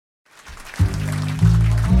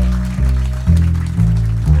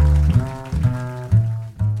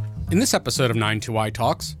In this episode of 9to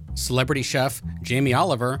Talks, celebrity chef Jamie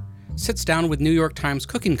Oliver sits down with New York Times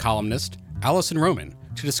cooking columnist Alison Roman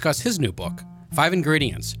to discuss his new book, 5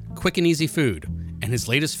 Ingredients, Quick and Easy Food, and his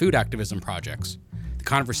latest food activism projects. The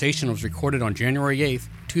conversation was recorded on January 8th,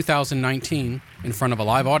 2019, in front of a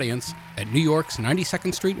live audience at New York's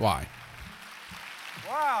 92nd Street Y.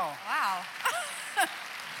 Wow. Wow.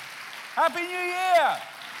 Happy New Year.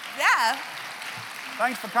 Yeah.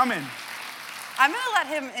 Thanks for coming. I'm going to let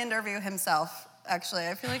him interview himself, actually.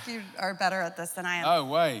 I feel like you are better at this than I am. Oh,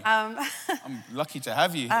 way. I'm lucky to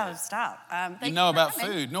have you here. Oh, stop. You know about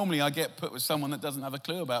food. Normally I get put with someone that doesn't have a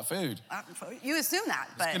clue about food. You assume that,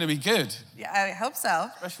 but... It's going to be good. Yeah, I hope so.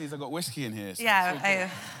 Especially as I've got whiskey in here. So yeah,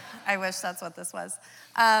 I wish that's what this was.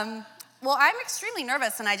 Well, I'm extremely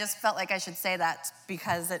nervous, and I just felt like I should say that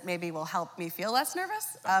because it maybe will help me feel less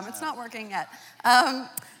nervous. It's not working yet.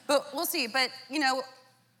 But we'll see. But, you know,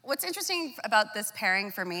 what's interesting about this pairing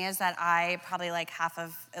for me is that I probably like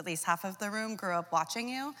at least half of the room grew up watching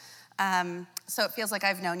you. So it feels like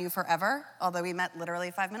I've known you forever, although we met literally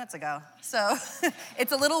 5 minutes ago. So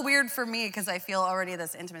it's a little weird for me because I feel already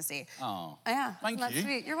this intimacy. Oh, yeah, thank you.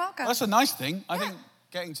 Sweet. You're welcome. Well, that's a nice thing. I think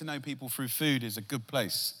getting to know people through food is a good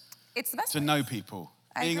place. It's the best to place. know people.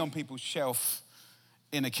 Being agree. on people's shelf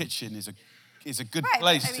in a kitchen is a good Right,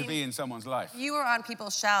 place to be in someone's life. You were on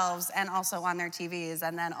people's shelves and also on their TVs,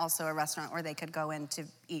 and then also a restaurant where they could go in to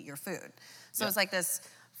eat your food. So it's like this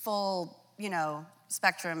full,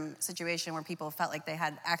 spectrum situation where people felt like they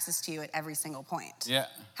had access to you at every single point. Yeah.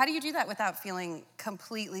 How do you do that without feeling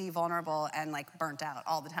completely vulnerable and like burnt out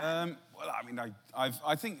all the time? Well, I mean,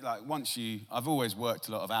 I think like I've always worked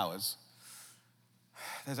a lot of hours.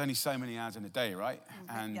 There's only so many hours in a day, right?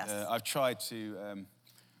 And yes. I've tried to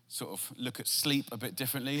sort of look at sleep a bit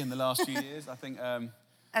differently in the last few years. I think.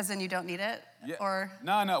 As in you don't need it? Yeah. Or?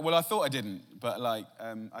 No. Well, I thought I didn't, but like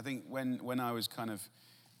I think when I was kind of,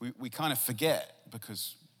 we kind of forget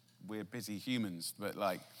because we're busy humans. But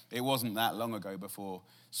like it wasn't that long ago before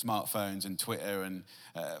smartphones and Twitter and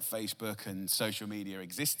Facebook and social media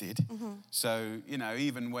existed. Mm-hmm. So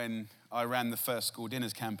even when I ran the first school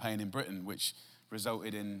dinners campaign in Britain, which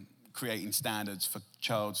resulted in creating standards for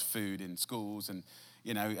child's food in schools. And,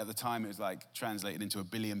 at the time it was like translated into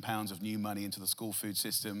 £1 billion of new money into the school food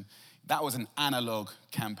system. That was an analog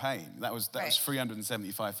campaign. That was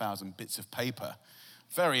 375,000 bits of paper.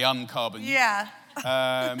 Very uncarbon. Yeah.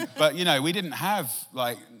 But, we didn't have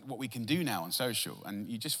like what we can do now on social. And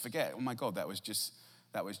you just forget, oh my God, that was just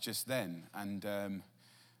then. And,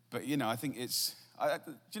 but, I think do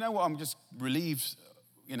you know what? I'm just relieved,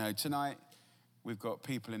 tonight, we've got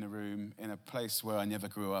people in a room, in a place where I never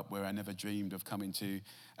grew up, where I never dreamed of coming to.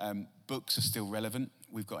 Books are still relevant.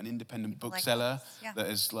 We've got an independent bookseller that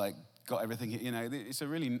has got everything. It's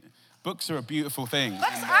books are a beautiful thing.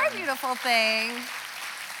 Books are a beautiful thing.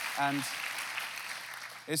 And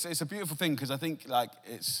it's a beautiful thing because I think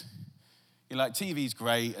TV's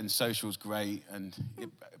great and social's great,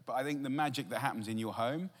 but I think the magic that happens in your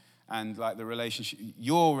home. And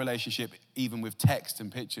your relationship, even with text and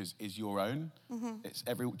pictures, is your own. Mm-hmm.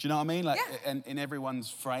 Do you know what I mean? And in everyone's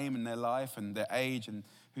frame and their life and their age and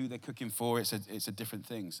who they're cooking for, it's a different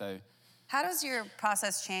thing. So, how does your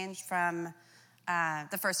process change from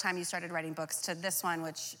the first time you started writing books to this one,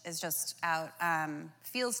 which is just out?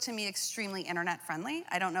 Feels to me extremely internet friendly.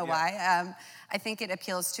 I don't know why. I think it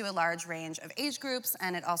appeals to a large range of age groups,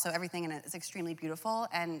 and everything in it is extremely beautiful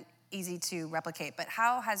and easy to replicate. But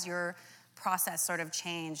how has your process sort of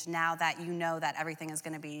changed now that you know that everything is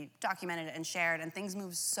going to be documented and shared and things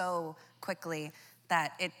move so quickly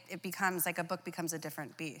that it becomes like a book becomes a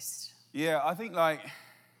different beast? Yeah, I think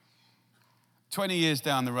 20 years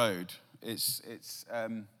down the road, it's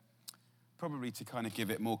probably to kind of give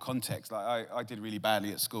it more context. I did really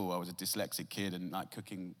badly at school. I was a dyslexic kid, and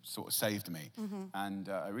cooking sort of saved me. Mm-hmm. And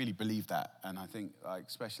I really believe that. And I think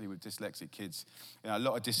especially with dyslexic kids, a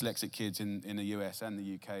lot of dyslexic kids in the US and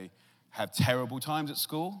the UK have terrible times at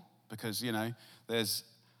school because, there's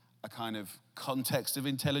a kind of context of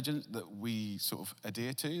intelligence that we sort of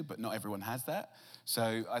adhere to, but not everyone has that.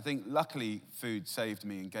 So I think luckily food saved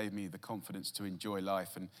me and gave me the confidence to enjoy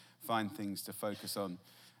life and find things to focus on.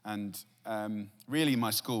 And really my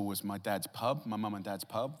school was my dad's pub, my mum and dad's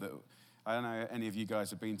pub. That I don't know if any of you guys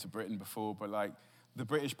have been to Britain before, but the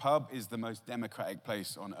British pub is the most democratic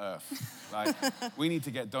place on earth. We need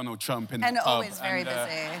to get Donald Trump in the pub. And always very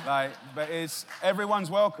busy. But everyone's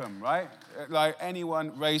welcome, right?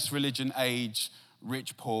 Anyone, race, religion, age,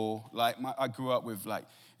 rich, poor. I grew up with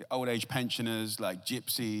old age pensioners, like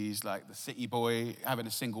gypsies, like the city boy having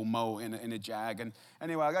a single malt in a jag. And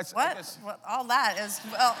anyway, I guess... What? All that is,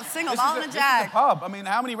 single malt in a This jag. is a pub. I mean,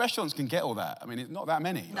 how many restaurants can get all that? I mean, it's not that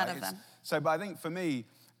many. None of them. So, but I think for me,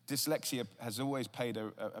 dyslexia has always played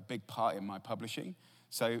a big part in my publishing.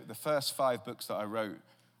 So the first 5 books that I wrote,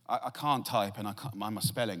 I can't type, and my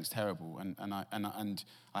spelling's terrible, and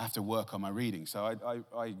I have to work on my reading. So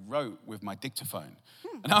I wrote with my dictaphone.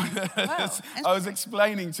 And I was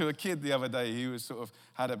explaining to a kid the other day who was sort of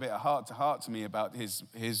had a bit of heart-to-heart to me about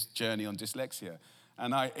his journey on dyslexia.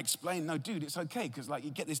 And I explained, no, dude, it's okay, because like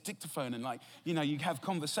you get this dictaphone and like, you know, you have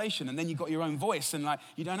conversation and then you got your own voice and like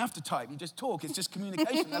you don't have to type, you just talk, it's just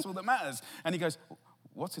communication, that's all that matters. And he goes,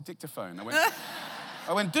 what's a dictaphone?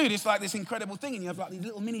 I went, dude, it's like this incredible thing, and you have like these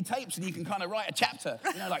little mini tapes, and you can kind of write a chapter,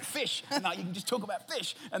 you know, like fish, and like you can just talk about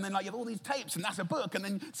fish, and then like you have all these tapes, and that's a book, and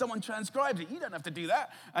then someone transcribes it. You don't have to do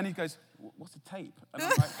that. And he goes, what's a tape? And I'm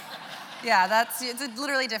like, yeah, it's a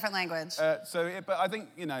literally different language. But I think,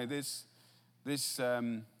 you know,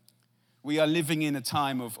 we are living in a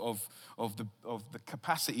time of the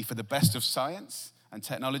capacity for the best of science and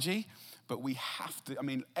technology. But we have to, I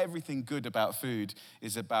mean, everything good about food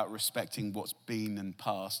is about respecting what's been and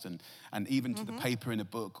past, and even to the paper in a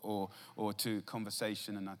book or to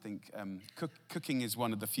conversation. And I think cooking is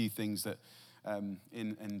one of the few things that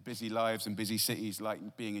in busy lives and busy cities,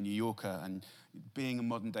 like being a New Yorker and being a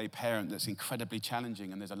modern day parent, that's incredibly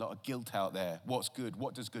challenging, and there's a lot of guilt out there. What's good?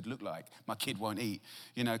 What does good look like? My kid won't eat.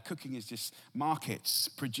 You know, cooking is just markets,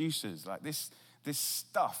 producers, like this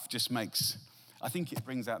stuff just makes... I think it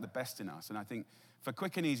brings out the best in us. And I think for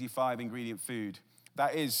quick and easy 5-ingredient food,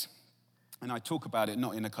 that is, and I talk about it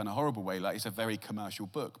not in a kind of horrible way, like it's a very commercial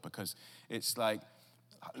book, because it's like,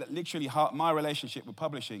 literally my relationship with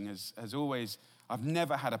publishing has always, I've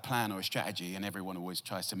never had a plan or a strategy, and everyone always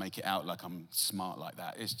tries to make it out like I'm smart like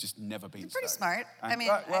that. It's just never been so. You're pretty smart. And, I mean,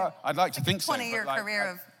 well, I'd like to think so. 20-year career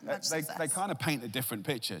of much success. They kind of paint a different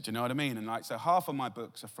picture, do you know what I mean? And like, so half of my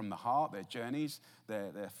books are from the heart, they're journeys,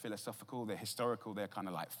 they're philosophical, they're historical, they're kind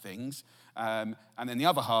of like things. And then the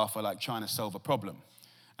other half are like trying to solve a problem.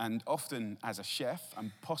 And often as a chef,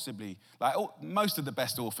 and possibly, like most of the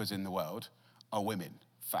best authors in the world are women.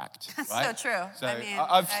 Fact, That's right? so true. So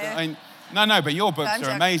I mean, no, but your books I'm are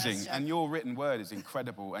joking, amazing, and your written word is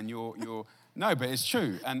incredible, and your no, but it's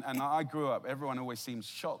true. And I grew up. Everyone always seems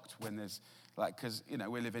shocked when there's like, because you know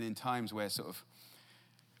we're living in times where sort of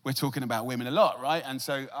we're talking about women a lot, right? And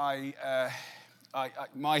so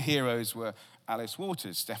my heroes were Alice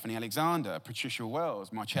Waters, Stephanie Alexander, Patricia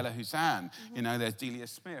Wells, Marcella Hussan. Mm-hmm. You know, there's Delia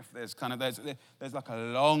Smith. There's like a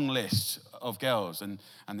long list of girls, and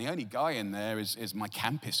the only guy in there is my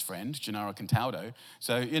campus friend, Gennaro Contaldo.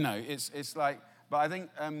 So you know, it's like, but I think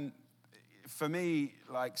for me,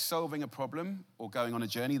 like solving a problem or going on a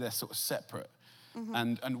journey, they're sort of separate.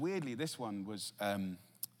 Mm-hmm. And weirdly, this one was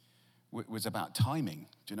about timing.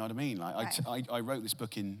 Do you know what I mean? Like right. I wrote this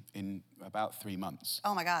book in about 3 months.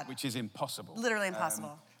 Oh my God. Which is impossible. Literally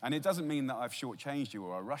impossible. And it doesn't mean that I've shortchanged you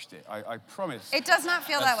or I rushed it. I promise. It does not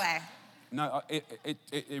feel that way. No,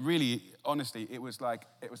 it really, honestly, it was like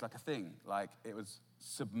a thing. Like it was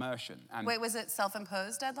submersion. And wait, was it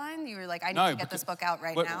self-imposed deadline? You were like, I need to get this book out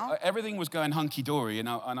right now? Everything was going hunky-dory, and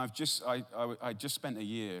I just spent a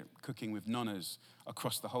year cooking with nonnas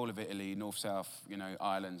across the whole of Italy, north, south, you know,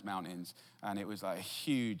 islands, mountains, and it was like a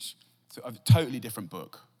huge, a totally different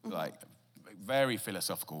book, mm-hmm. like very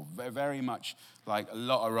philosophical, very much like a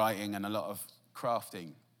lot of writing and a lot of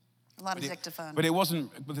crafting. A lot of dictaphone. But it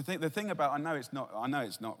wasn't. But the thing about I know it's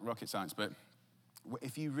not rocket science, but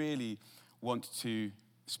if you really want to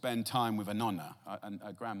spend time with a nonna,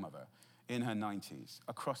 a grandmother, in her 90s,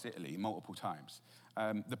 across Italy, multiple times,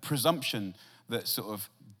 the presumption that sort of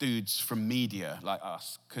dudes from media like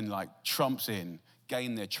us can like trumps in,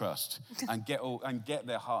 gain their trust, and get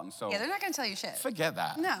their heart and soul. Yeah, they're not going to tell you shit. Forget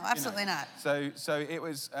that. No, absolutely not. So it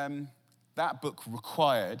was that book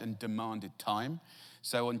required and demanded time.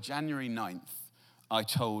 So on January 9th, I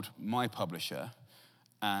told my publisher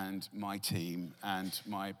and my team and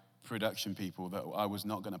my production people that I was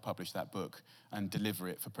not going to publish that book and deliver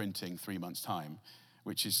it for printing 3 months' time,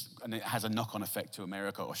 and it has a knock-on effect to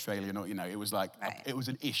America, Australia, you know, it was like, right. It was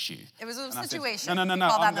an issue. It was a situation. Said, no,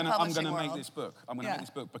 I'm going to world. make this book. I'm going to make this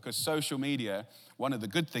book because social media, one of the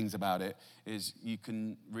good things about it is you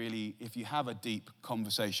can really, if you have a deep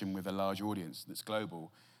conversation with a large audience that's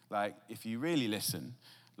global, like if you really listen,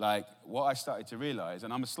 like what I started to realize,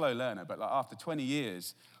 and I'm a slow learner, but like after 20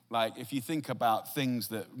 years, like if you think about things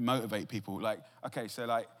that motivate people, like, okay, so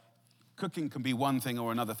like cooking can be one thing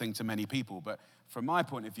or another thing to many people, but from my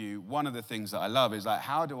point of view, one of the things that I love is like,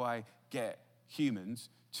 how do I get humans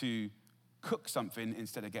to cook something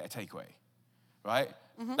instead of get a takeaway, right?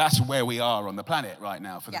 That's where we are on the planet right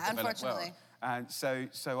now for the developed world. And so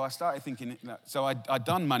I started thinking, so I'd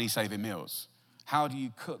done money-saving meals. How do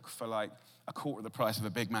you cook for like a quarter of the price of a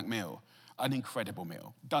Big Mac meal? An incredible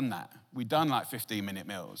meal. Done that. We'd done like 15-minute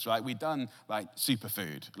meals, right? We'd done like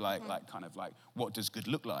superfood, like kind of like, what does good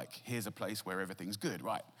look like? Here's a place where everything's good,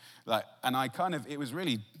 right? Like, and it was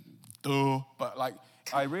really duh, but like,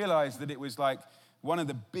 I realized that it was like one of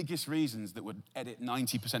the biggest reasons that would edit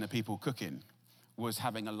 90% of people cooking was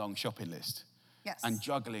having a long shopping list. Yes. And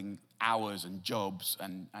juggling hours and jobs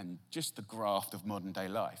and just the graft of modern day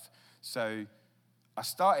life. So I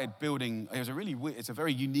started building, it's a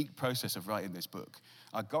very unique process of writing this book.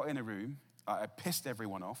 I got in a room, I pissed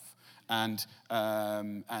everyone off, and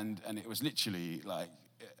it was literally like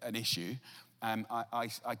an issue.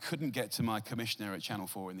 I couldn't get to my commissioner at Channel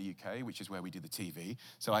 4 in the UK, which is where we do the TV.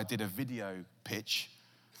 So I did a video pitch,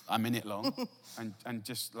 a minute long, and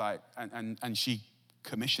just like, and she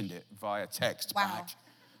commissioned it via text back.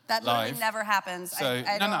 That literally live. Never happens. So,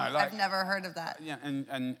 I've never heard of that. Yeah,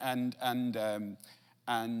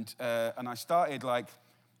 and I started like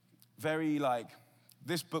very like,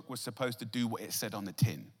 this book was supposed to do what it said on the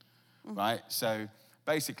tin, right? So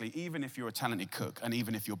basically, even if you're a talented cook and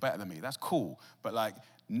even if you're better than me, that's cool. But like,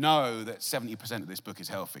 know that 70% of this book is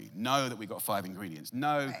healthy. Know that we got 5 ingredients.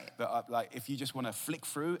 Know that like, if you just want to flick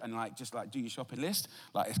through and like just like do your shopping list,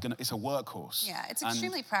 like it's a workhorse. Yeah, it's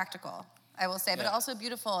extremely practical, I will say, but also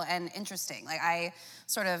beautiful and interesting. Like I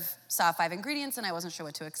sort of saw 5 ingredients and I wasn't sure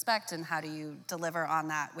what to expect and how do you deliver on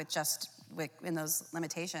that in those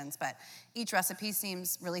limitations. But each recipe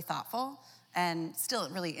seems really thoughtful and still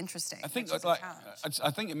really interesting. I think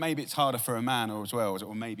I think maybe it's harder for a man or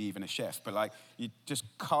maybe even a chef, but like you just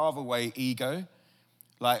carve away ego.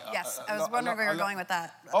 Like yes, I was wondering where you're going with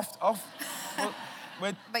that.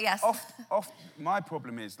 But yes. My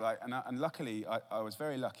problem is like, and luckily I was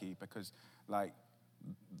very lucky because like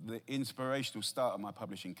the inspirational start of my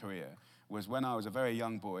publishing career was when I was a very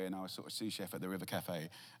young boy and I was sort of sous chef at the River Cafe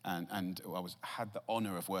and I had the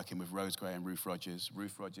honor of working with Rose Gray and Ruth Rogers.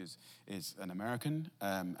 Ruth Rogers is an American,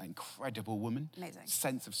 incredible woman. Amazing.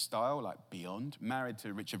 Sense of style, like beyond. Married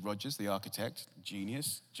to Richard Rogers, the architect,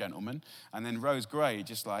 genius, gentleman. And then Rose Gray,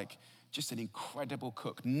 just an incredible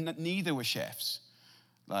cook. Neither were chefs.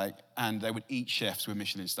 And they would eat chefs with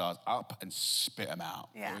Michelin stars up and spit them out.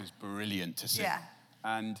 Yeah. It was brilliant to see. Yeah.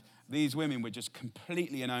 And these women were just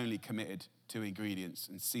completely and only committed to ingredients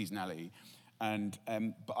and seasonality. And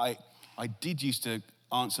but I did used to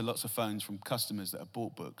answer lots of phones from customers that had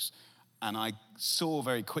bought books, and I saw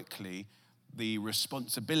very quickly the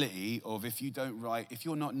responsibility of if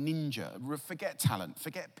you're not ninja, forget talent,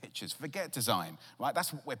 forget pictures, forget design, right?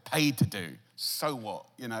 That's what we're paid to do. So what,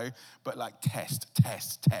 But like test.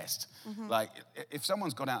 Mm-hmm. Like if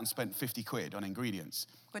someone's gone out and spent 50 quid on ingredients,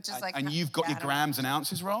 which is and you've got your grams and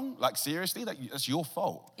ounces wrong, like seriously, that's your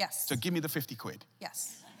fault. Yes. So give me the 50 quid.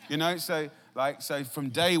 Yes. So from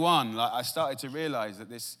day one, like I started to realize that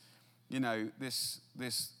this,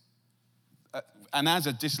 and as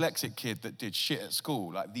a dyslexic kid that did shit at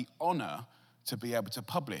school, like the honor to be able to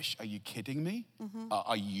publish. Are you kidding me? Mm-hmm.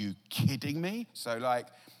 Are you kidding me? So like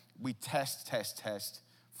we test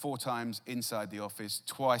 4 times inside the office,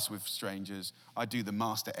 twice with strangers. I do the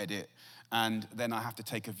master edit and then I have to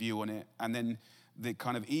take a view on it. And then the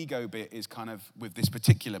kind of ego bit is kind of with this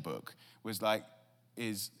particular book was like,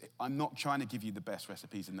 I'm not trying to give you the best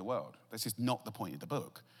recipes in the world. This is not the point of the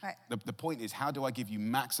book. Right. The point is, how do I give you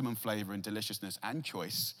maximum flavor and deliciousness and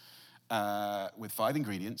choice with 5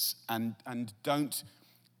 ingredients, and don't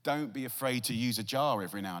be afraid to use a jar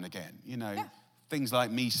every now and again. Things like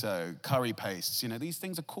miso, curry pastes. These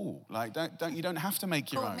things are cool. Like you don't have to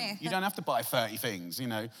make your own. You don't have to buy 30 things.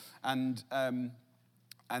 And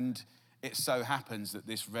it so happens that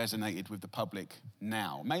this resonated with the public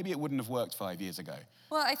now. Maybe it wouldn't have worked 5 years ago.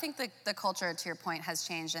 Well, I think the culture, to your point, has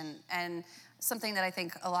changed. And something that I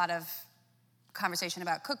think a lot of conversation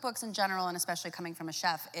about cookbooks in general, and especially coming from a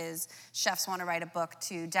chef, is chefs want to write a book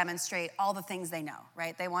to demonstrate all the things they know,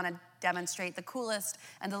 right? They want to demonstrate the coolest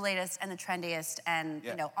and the latest and the trendiest and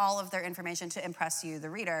all of their information to impress you, the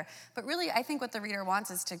reader. But really, I think what the reader wants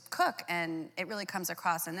is to cook, and it really comes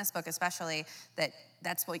across in this book especially that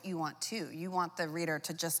that's what you want too. You want the reader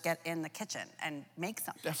to just get in the kitchen and make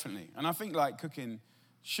something. Definitely. And I think like cooking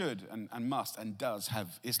should and must and does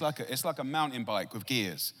have, it's like a mountain bike with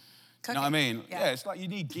gears. Cooking. You know what I mean? Yeah, it's like you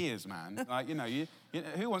need gears, man. Like,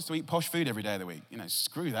 who wants to eat posh food every day of the week?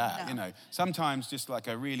 Screw that. No. Sometimes just like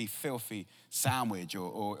a really filthy sandwich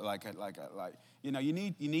or you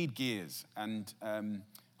need gears. And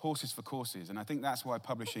horses for courses. And I think that's why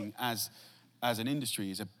publishing as an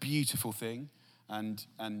industry is a beautiful thing. And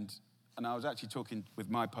I was actually talking with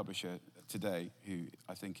my publisher today, who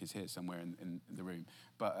I think is here somewhere in the room.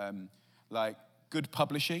 But like good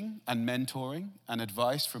publishing and mentoring and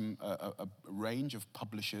advice from a range of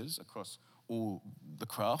publishers across all the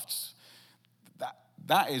crafts,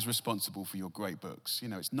 that is responsible for your great books. You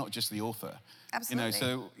know, it's not just the author. Absolutely.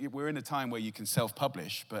 You know, so we're in a time where you can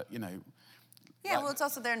self-publish, but you know. Yeah, well, it's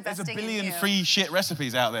also they're investing in you. There's a billion free shit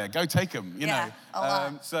recipes out there. Go take them. You know. A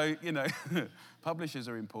lot. So you know, publishers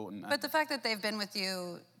are important. But the fact that they've been with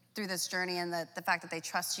you through this journey, and the fact that they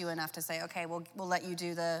trust you enough to say, okay, we'll let you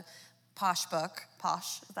do the posh book,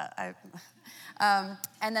 posh. Is that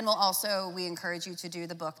and then we encourage you to do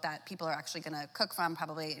the book that people are actually going to cook from,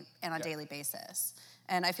 probably on a daily basis.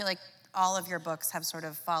 And I feel like all of your books have sort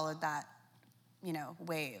of followed that, you know,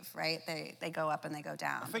 wave, right? They go up and they go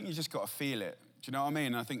down. I think you just got to feel it. Do you know what I mean?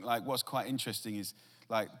 And I think like what's quite interesting is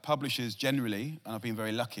like publishers generally, and I've been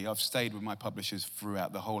very lucky. I've stayed with my publishers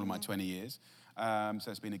throughout the whole of my 20 years. So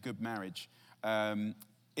it's been a good marriage.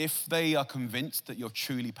 If they are convinced that you're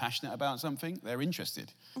truly passionate about something, they're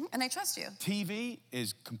interested. And they trust you. TV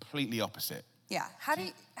is completely opposite. Yeah.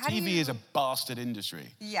 TV is a bastard industry.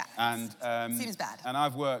 Yeah. And seems bad. And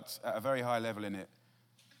I've worked at a very high level in it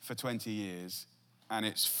for 20 years, and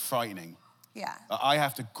it's frightening. Yeah. I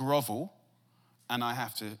have to grovel, and I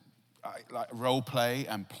have to like role play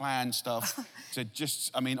and plan stuff to just,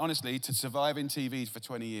 I mean, honestly, to survive in TV for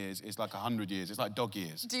 20 years is like 100 years. It's like dog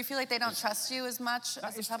years. Do you feel like they don't trust you as much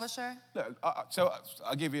as a publisher? Look, so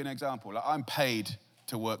I'll give you an example. Like, I'm paid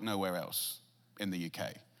to work nowhere else in the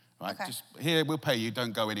UK. Right? Okay. Just here, we'll pay you,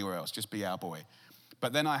 don't go anywhere else, just be our boy.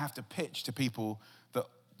 But then I have to pitch to people that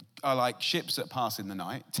are like ships that pass in the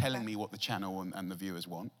night, telling me what the channel and the viewers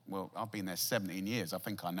want. Well, I've been there 17 years, I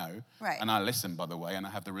think I know. Right. And I listen, by the way, and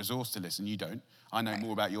I have the resource to listen, you don't. I know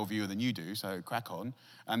more about your viewer than you do, so crack on.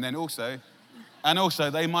 And then also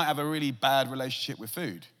they might have a really bad relationship with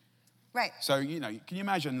food. Right. So, you know, can you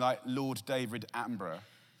imagine like Lord David Attenborough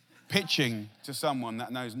pitching to someone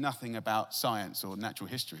that knows nothing about science or natural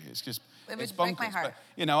history? It's just, it's bonkers. Break my heart. But,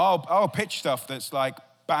 you know, I'll pitch stuff that's like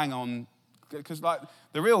bang on, because like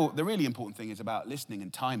the really important thing is about listening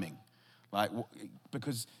and timing, like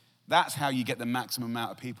because that's how you get the maximum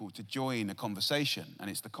amount of people to join a conversation, and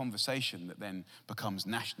it's the conversation that then becomes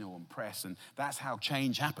national and press, and that's how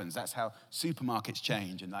change happens. That's how supermarkets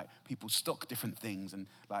change, and like people stock different things, and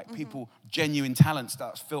like people, genuine talent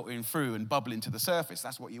starts filtering through and bubbling to the surface.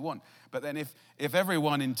 That's what you want. But then if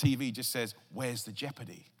everyone in TV just says, "Where's the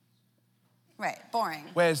jeopardy?" Right, boring.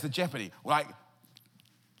 Where's the jeopardy? Like,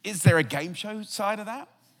 is there a game show side of that?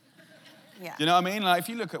 Yeah. You know what I mean? Like, if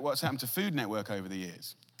you look at what's happened to Food Network over the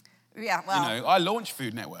years. Yeah, well. You know, I launched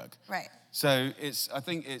Food Network. Right. So I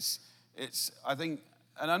think,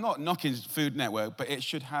 and I'm not knocking Food Network, but it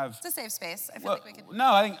should have. It's a safe space. I feel like we can.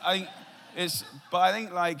 No, I think I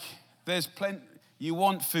think like there's plenty. You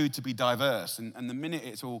want food to be diverse, and the minute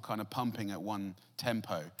it's all kind of pumping at one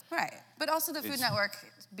tempo. Right, but also the Food Network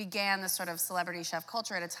began this sort of celebrity chef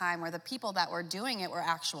culture at a time where the people that were doing it were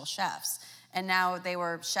actual chefs. And now they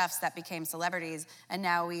were chefs that became celebrities, and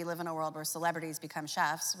now we live in a world where celebrities become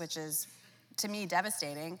chefs, which is, to me,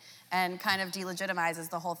 devastating, and kind of delegitimizes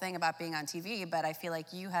the whole thing about being on TV. But I feel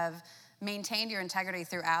like you have maintained your integrity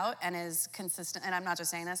throughout and is consistent, and I'm not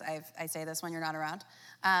just saying this, I say this when you're not around,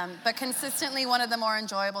 but consistently one of the more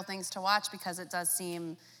enjoyable things to watch, because it does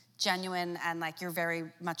seem genuine and like you're very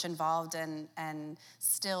much involved and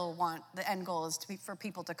still want, the end goal is to be for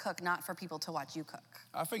people to cook, not for people to watch you cook.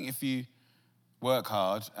 I think if you work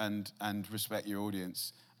hard and respect your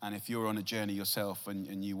audience, and if you're on a journey yourself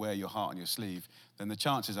and you wear your heart on your sleeve, then the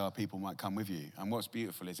chances are people might come with you. And what's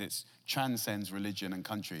beautiful is it transcends religion and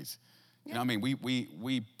countries. You know what I mean?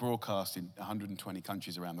 We broadcast in 120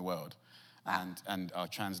 countries around the world. Wow. And are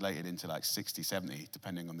translated into like 60, 70,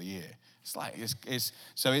 depending on the year. It's like, it's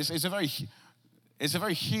a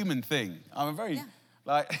very human thing.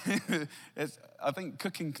 I think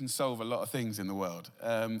cooking can solve a lot of things in the world,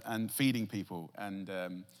 and feeding people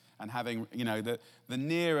and having, you know, the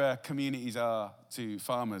nearer communities are to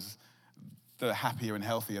farmers, the happier and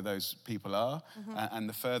healthier those people are, and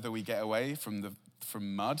the further we get away from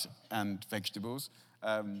mud and vegetables,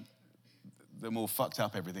 the more fucked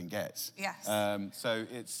up everything gets. Yes. So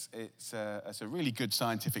it's a really good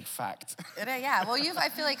scientific fact. Yeah. Well, I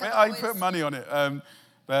feel like I put money on it,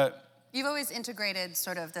 but you've always integrated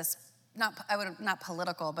sort of this not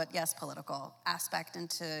political, but yes, political aspect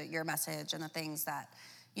into your message and the things that,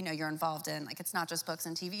 you know, you're involved in. Like, it's not just books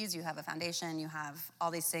and TVs. You have a foundation. You have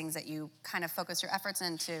all these things that you kind of focus your efforts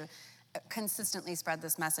into. consistently spread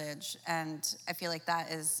this message. And I feel like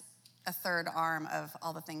that is a third arm of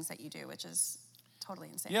all the things that you do, which is totally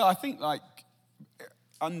insane. Yeah, I think like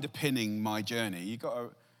underpinning my journey,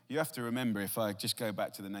 you have to remember, if I just go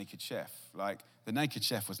back to The Naked Chef, like The Naked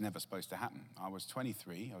Chef was never supposed to happen. I was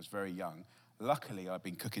 23, I was very young. Luckily, I'd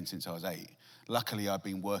been cooking since I was 8. Luckily, I'd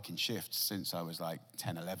been working shifts since I was like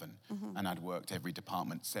 10, 11. And I'd worked every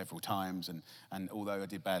department several times. And although I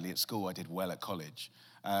did badly at school, I did well at college.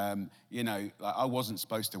 You know, like, I wasn't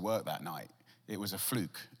supposed to work that night. It was a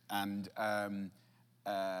fluke. And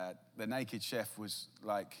The Naked Chef was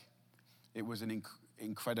like, it was an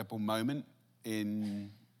incredible moment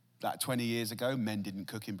in that 20 years ago. Men didn't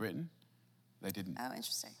cook in Britain. They didn't. Oh,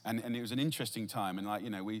 interesting. And it was an interesting time. And like,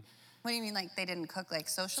 you know, What do you mean, like they didn't cook, like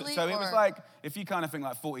socially? So it was like, if you kind of think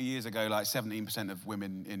like 40 years ago, like 17% of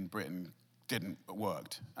women in Britain didn't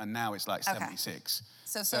worked, and now it's like 76.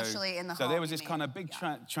 So socially in the home. So there was this kind of big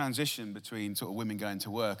transition between sort of women going to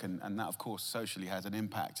work, and that of course socially has an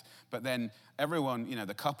impact. But then everyone, you know,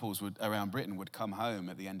 the couples around Britain would come home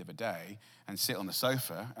at the end of a day and sit on the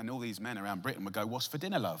sofa, and all these men around Britain would go, "What's for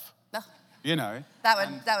dinner, love?" Oh. You know.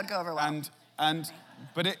 That would go over well.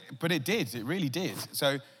 But it did. It really did.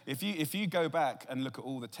 So if you go back and look at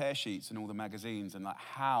all the tear sheets and all the magazines and like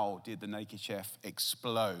how did The Naked Chef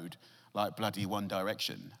explode like bloody One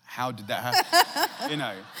Direction? How did that happen?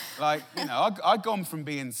 I'd gone from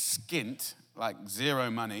being skint, like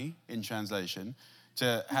zero money in translation,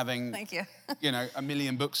 to having Thank you. 1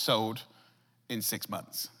 million books sold in 6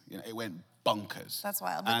 months. You know, it went bonkers. That's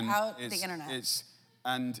wild. Look how the internet.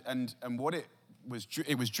 And what it was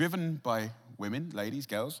driven by women, ladies,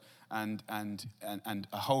 girls, and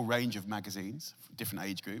a whole range of magazines, different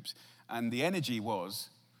age groups. And the energy was,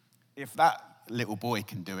 if that little boy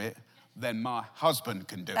can do it, then my husband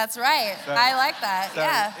can do it. That's right. So, I like that. So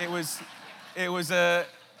yeah. It was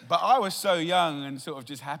but I was so young and sort of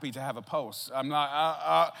just happy to have a pulse. I'm like,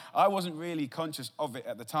 I wasn't really conscious of it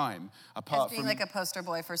at the time. As being like a poster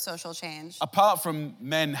boy for social change. Apart from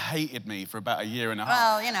men hated me for about a year and a half.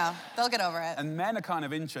 Well, you know, they'll get over it. And men are kind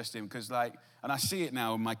of interesting because like, and I see it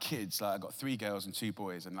now with my kids, like I've got 3 girls and 2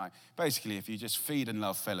 boys, and like, basically if you just feed and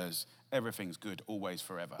love fellas, everything's good, always,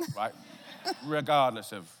 forever, right?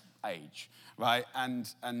 Regardless of age, right?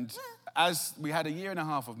 And as we had a year and a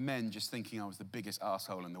half of men just thinking I was the biggest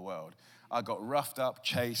asshole in the world, I got roughed up,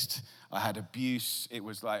 chased, I had abuse. It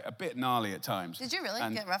was like a bit gnarly at times. Did you really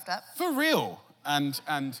get roughed up? For real.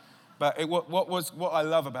 But what I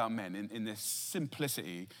love about men in this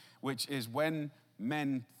simplicity, which is when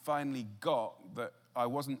men finally got that I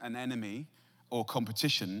wasn't an enemy or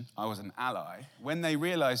competition, I was an ally. When they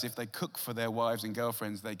realized if they cook for their wives and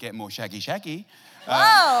girlfriends, they get more shaggy. Whoa,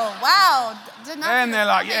 wow. Did not. And they're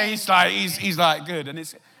like, yeah, he's like good.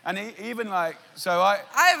 Even like, so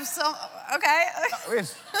I'm so, okay.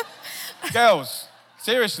 Girls,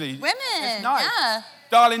 seriously. Women, it's nice. yeah.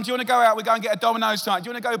 Darling, do you want to go out? We go and get a Domino's tonight. Do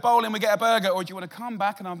you want to go bowling? We get a burger. Or do you want to come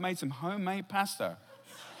back and I've made some homemade pasta?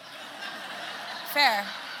 Fair.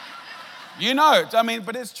 You know, I mean,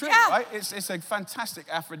 but it's true, yeah. Right? It's a fantastic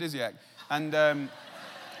aphrodisiac. And,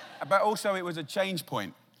 but also it was a change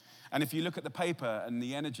point. And if you look at the paper and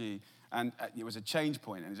the energy, and it was a change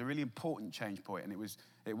point, and it was a really important change point. And it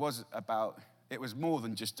was more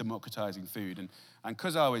than just democratizing food. And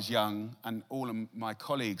because I was young and all of my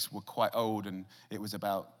colleagues were quite old, and it was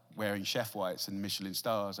about wearing chef whites and Michelin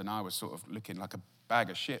stars, and I was sort of looking like a bag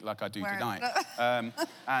of shit like I do tonight.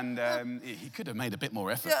 He could have made a bit more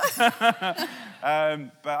effort. But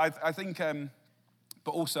I think,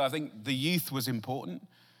 but also I think the youth was important.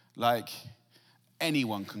 Like,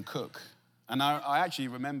 anyone can cook. And I actually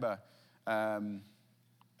remember, and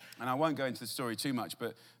I won't go into the story too much,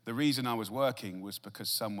 but the reason I was working was because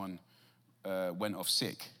someone went off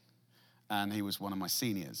sick, and he was one of my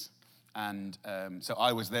seniors. And so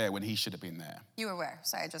I was there when he should have been there. You were where?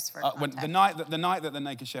 Sorry, just for the night that The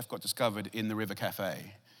Naked Chef got discovered in the River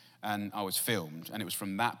Cafe, and I was filmed, and it was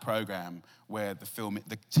from that program where the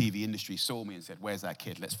TV industry saw me and said, "Where's that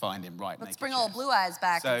kid? Let's find him right." Let's bring old Blue Eyes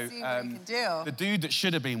back and see what he can do. The dude that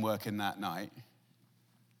should have been working that night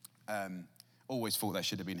always thought that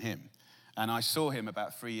should have been him, and I saw him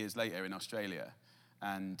about 3 years later in Australia,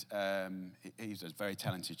 and he's a very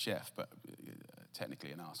talented chef, but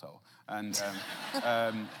technically an arsehole. And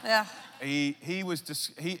yeah.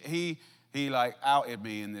 He like outed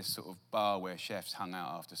me in this sort of bar where chefs hung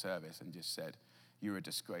out after service and just said, "You're a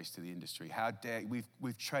disgrace to the industry. How dare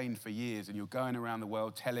we've trained for years, and you're going around the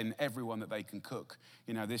world telling everyone that they can cook.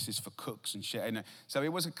 You know, this is for cooks and shit." And so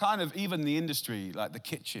it was a kind of, even the industry, like the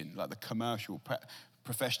kitchen, like the commercial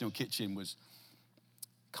professional kitchen was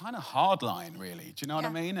kind of hard line, really. Do you know what I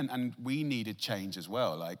mean? And we needed change as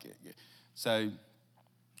well. Like, so,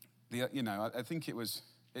 I think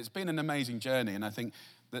it's been an amazing journey. And I think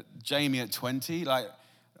that Jamie at 20, like,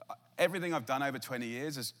 everything I've done over 20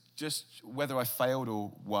 years is just, whether I failed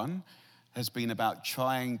or won, has been about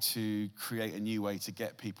trying to create a new way to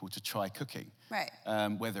get people to try cooking. Right.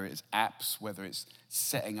 Whether it's apps, whether it's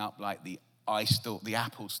setting up like the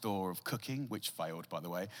Apple store of cooking, which failed, by the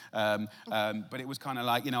way. But it was kind of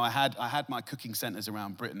like, I had my cooking centers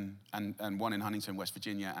around Britain and one in Huntington, West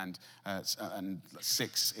Virginia, and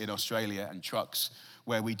 6 in Australia, and trucks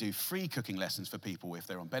where we do free cooking lessons for people if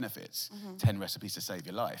they're on benefits, 10 recipes to save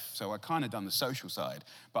your life. So I kind of done the social side,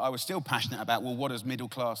 but I was still passionate about, well, what does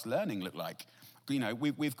middle-class learning look like?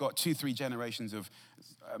 We've got 2-3 generations of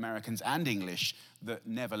Americans and English that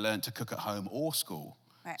never learned to cook at home or school.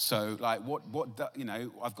 Right. So, like,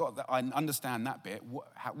 I've got that. I understand that bit.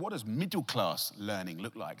 What does middle class learning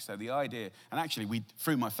look like? So the idea, and actually,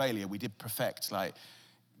 through my failure, we did perfect like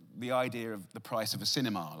the idea of the price of a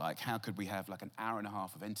cinema. Like, how could we have like an hour and a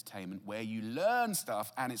half of entertainment where you learn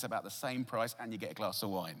stuff and it's about the same price and you get a glass of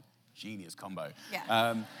wine? Genius combo.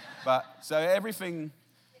 Yeah. But so everything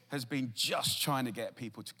has been just trying to get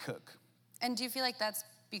people to cook. And do you feel like that's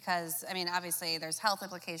because, I mean, obviously there's health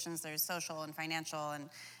implications, there's social and financial, and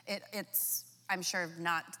it's, I'm sure,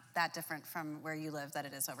 not that different from where you live that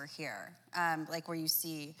it is over here, like where you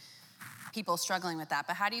see people struggling with that.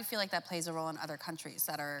 But how do you feel like that plays a role in other countries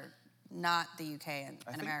that are not the UK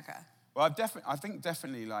and America? Well, I think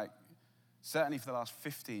definitely, like, certainly for the last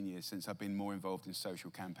 15 years since I've been more involved in social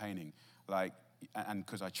campaigning, like, and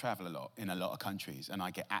because I travel a lot in a lot of countries and I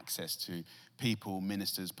get access to people,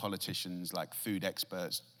 ministers, politicians, like food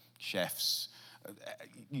experts, chefs,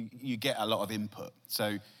 you get a lot of input.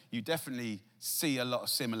 So you definitely see a lot of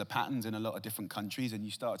similar patterns in a lot of different countries, and you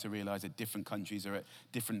start to realize that different countries are at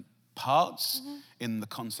different parts in the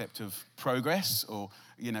concept of progress, or,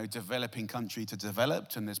 developing country to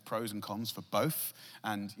developed, and there's pros and cons for both.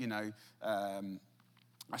 And,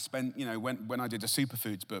 I spent, when I did the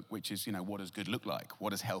Superfoods book, which is, what does good look like?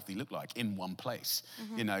 What does healthy look like in one place?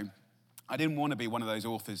 I didn't want to be one of those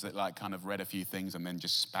authors that like kind of read a few things and then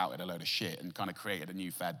just spouted a load of shit and kind of created a new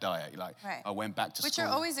fad diet. Like, right. I went back to Which school.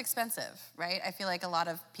 are always expensive, right? I feel like a lot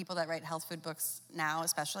of people that write health food books now,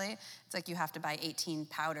 especially, it's like you have to buy 18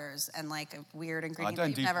 powders and like a weird ingredient that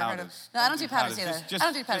you've never heard of. No, I don't do powders either. I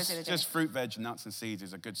don't do powders either. Just fruit, veg, nuts, and seeds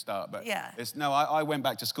is a good start. But yeah. I went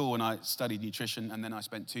back to school and I studied nutrition, and then I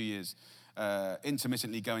spent 2 years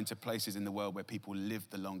intermittently going to places in the world where people live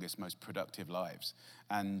the longest, most productive lives.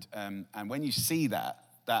 And when you see that,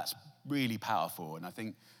 that's really powerful. And I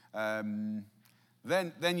think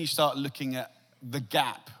then you start looking at the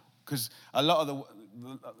gap, because a lot of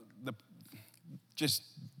the just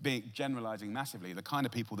being generalizing massively, the kind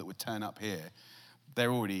of people that would turn up here,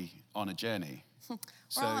 they're already on a journey. We're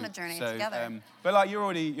all on a journey together. But like you're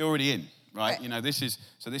already in, right? This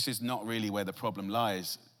is not really where the problem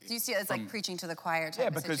lies. Do you see it as like preaching to the choir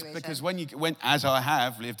type of situation? Because when as I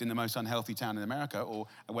have lived in the most unhealthy town in America, or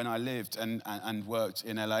when I lived and worked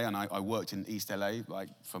in LA, and I worked in East LA like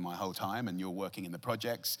for my whole time, and you're working in the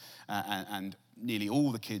projects, and nearly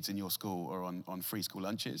all the kids in your school are on free school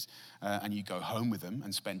lunches, and you go home with them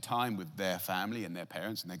and spend time with their family and their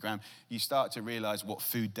parents and their you start to realize what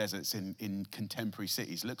food deserts in contemporary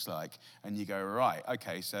cities looks like, and you go, right,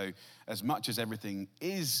 okay, so as much as everything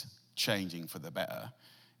is changing for the better,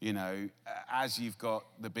 as you've got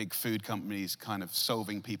the big food companies kind of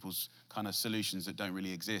solving people's kind of solutions that don't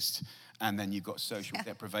really exist, and then you've got social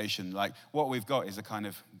deprivation, like what we've got is a kind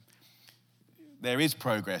of, there is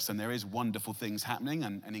progress and there is wonderful things happening,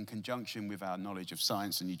 and in conjunction with our knowledge of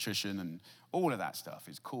science and nutrition and all of that stuff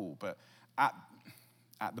is cool, but at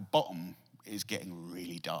the bottom is getting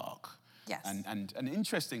really dark. Yes. And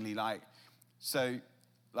interestingly, like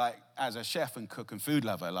as a chef and cook and food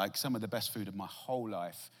lover, like some of the best food of my whole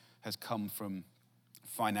life has come from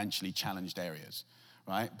financially challenged areas,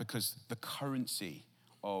 right? Because the currency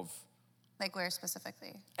of... Like where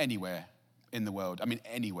specifically? Anywhere in the world. I mean,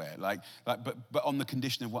 anywhere. But on the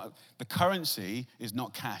condition of what... The currency is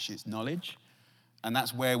not cash, it's knowledge. And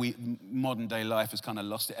that's where modern day life has kind of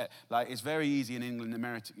lost it. Like, it's very easy in England and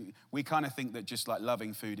America. We kind of think that just like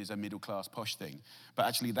loving food is a middle class posh thing. But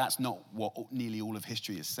actually that's not what nearly all of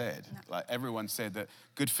history has said. No. Like everyone said that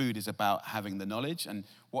good food is about having the knowledge. And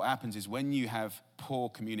what happens is when you have poor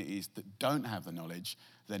communities that don't have the knowledge,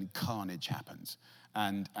 then carnage happens.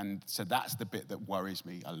 And so that's the bit that worries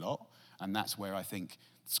me a lot. And that's where I think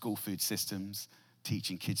school food systems,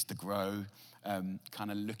 teaching kids to grow,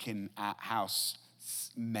 kind of looking at how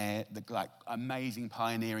like amazing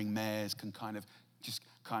pioneering mayors can kind of just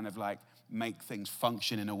kind of like make things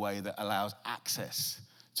function in a way that allows access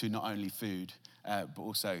to not only food, but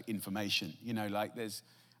also information. You know, like there's,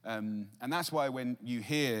 and that's why when you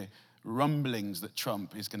hear rumblings that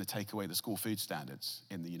Trump is going to take away the school food standards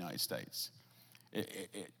in the United States,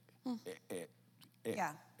 it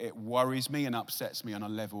worries me and upsets me on a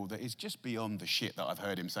level that is just beyond the shit that I've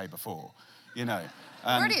heard him say before, you know.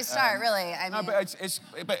 Where do you start, really? I mean,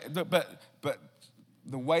 but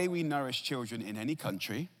the way we nourish children in any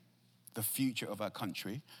country, the future of our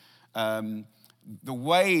country, the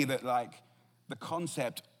way that, like, the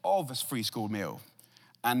concept of a free school meal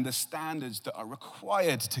and the standards that are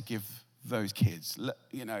required to give those kids,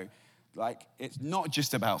 you know, like, it's not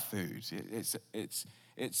just about food.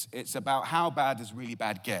 It's about how bad does really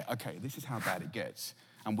bad get. Okay, this is how bad it gets.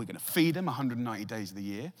 And we're going to feed them 190 days of the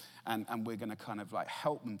year, and we're going to kind of like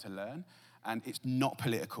help them to learn. And it's not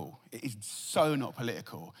political. It is so not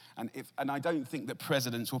political. And I don't think that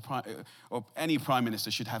presidents or any prime minister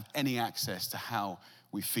should have any access to how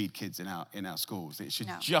we feed kids in our schools. It should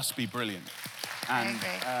just be brilliant. And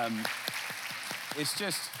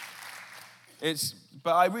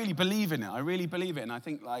but I really believe in it. I really believe it. And I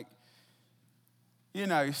think, like, you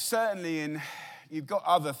know, certainly you've got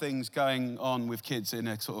other things going on with kids in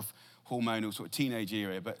a sort of hormonal sort of teenage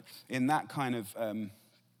era, but in that kind of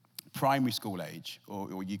primary school age,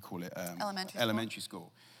 or you call it elementary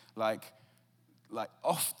school, like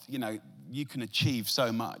you know, you can achieve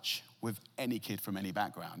so much with any kid from any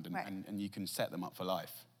background, and you can set them up for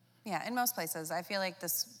life. Yeah, in most places. I feel like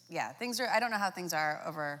things are, I don't know how things are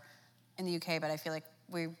over in the UK, but I feel like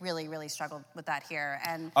we really, really struggled with that here.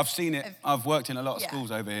 And I've seen it. I've worked in a lot of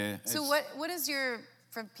schools over here. So what is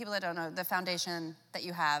for people that don't know, the foundation that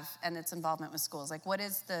you have and its involvement with schools? Like, what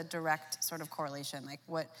is the direct sort of correlation? Like,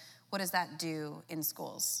 what does that do in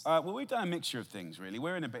schools? Well, we've done a mixture of things, really.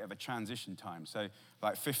 We're in a bit of a transition time. So,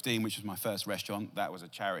 like 15, which was my first restaurant, that was a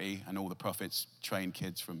charity, and all the profits trained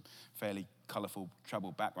kids from fairly colourful,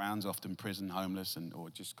 troubled backgrounds, often prison, homeless, or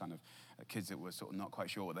just kind of kids that were sort of not quite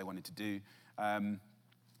sure what they wanted to do.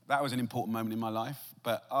 That was an important moment in my life.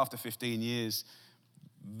 But after 15 years,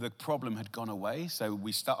 the problem had gone away. So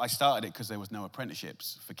I started it because there was no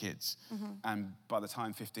apprenticeships for kids. Mm-hmm. And by the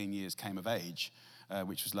time 15 years came of age,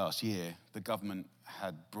 which was last year, the government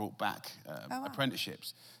had brought back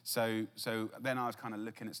apprenticeships. So then I was kind of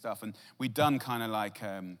looking at stuff, and we'd done kind of like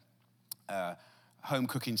home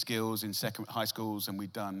cooking skills in high schools, and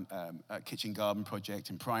we'd done a kitchen garden project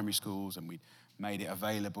in primary schools, and we'd made it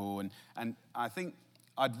available. And I think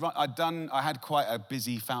I had quite a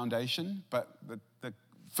busy foundation, but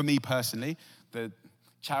for me personally, the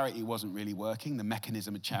charity wasn't really working. The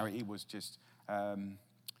mechanism of charity was just...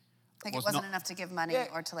 Like it wasn't enough to give money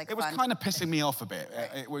or to, like, it was fund. kind of pissing me off a bit.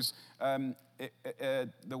 It was the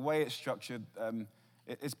way it's structured.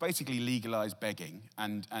 It's basically legalized begging,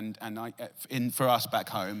 and for us back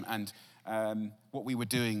home. And what we were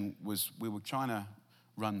doing was we were trying to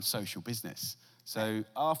run social business. So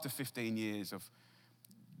after 15 years of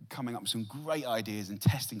coming up with some great ideas and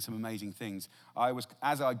testing some amazing things,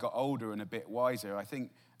 as I got older and a bit wiser, I think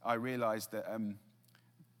I realized that.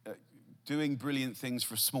 Doing brilliant things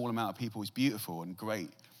for a small amount of people is beautiful and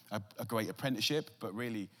great, a great apprenticeship, but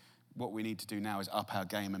really what we need to do now is up our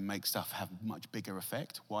game and make stuff have much bigger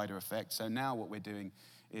effect, wider effect. So now what we're doing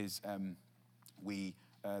is we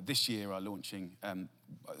this year are launching a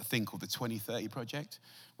thing called the 2030 Project,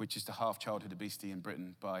 which is to halve childhood obesity in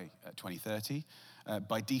Britain by 2030.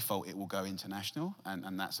 By default, it will go international,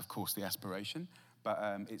 and that's, of course, the aspiration. But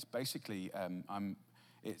it's basically,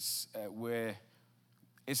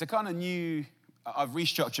 it's a kind of new... I've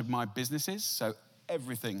restructured my businesses, so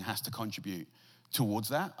everything has to contribute towards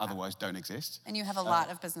that, otherwise don't exist. And you have a lot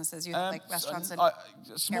of businesses. You have, like, restaurants and... A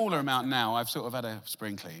smaller amount now. I've sort of had a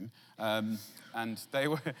spring clean. And they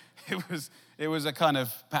were... It was a kind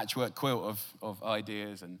of patchwork quilt of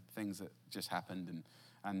ideas and things that just happened.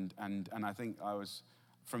 And I think I was...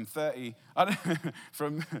 From 30...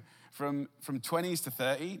 From 20s to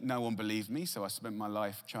 30, no one believed me, so I spent my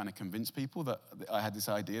life trying to convince people that I had this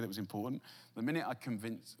idea that was important. The minute I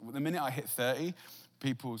hit 30,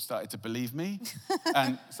 people started to believe me,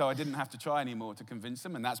 and so I didn't have to try anymore to convince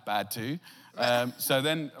them, and that's bad too. So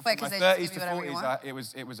then, from my 30s to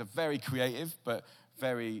 40s, it was a very creative, but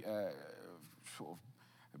very sort of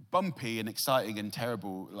bumpy and exciting and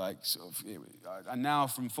terrible, like, sort of. And now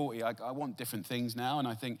from 40, I want different things now, and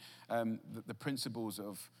I think the principles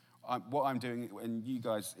of what I'm doing, and you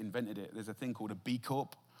guys invented it, there's a thing called a B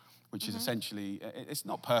Corp, which is essentially, it's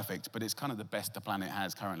not perfect, but it's kind of the best the planet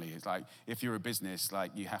has currently. It's like, if you're a business,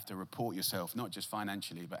 like you have to report yourself, not just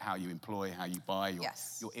financially, but how you employ, how you buy,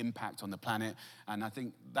 your impact on the planet. And I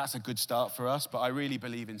think that's a good start for us, but I really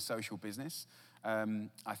believe in social business.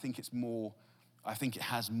 I think it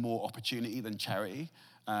has more opportunity than charity.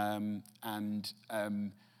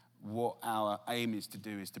 What our aim is to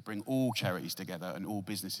do is to bring all charities together and all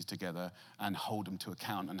businesses together and hold them to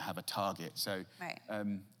account and have a target. So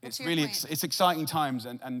it's really, it's exciting times,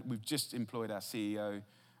 and we've just employed our CEO,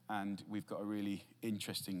 and we've got a really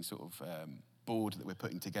interesting sort of board that we're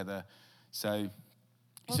putting together. So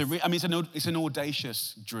it's an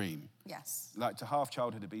audacious dream. Yes. Like, to halve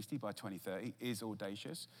childhood obesity by 2030 is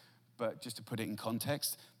audacious, but just to put it in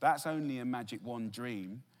context, that's only a magic wand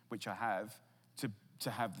dream, which I have, to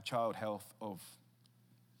have the child health of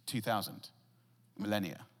 2000,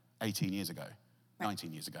 millennia, 18 years ago,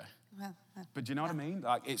 19 years ago. Well, but do you know what I mean?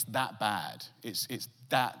 Like, it's that bad. It's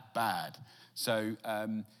that bad. So,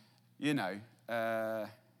 but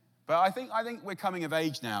I think we're coming of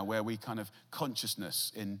age now where we kind of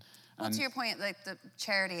consciousness in. Well, to your point, like, the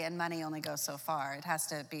charity and money only go so far. It has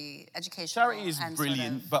to be educational. Charity is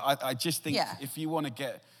brilliant, but I just think if you want to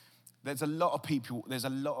get, there's a lot of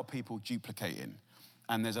people duplicating.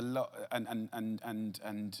 And there's a lot,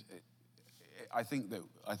 and I think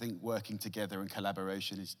working together and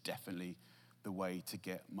collaboration is definitely the way to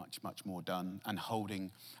get much more done. And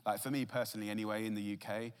holding, like, for me personally anyway, in the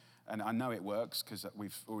UK, and I know it works because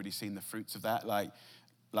we've already seen the fruits of that. Like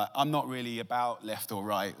I'm not really about left or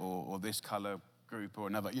right or this color group or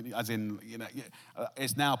another, as in,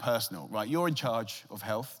 it's now personal, right? You're in charge of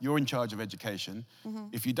health, you're in charge of education.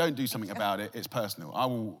 If you don't do something about it, it's personal.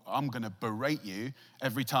 I'm gonna berate you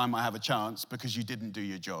every time I have a chance because you didn't do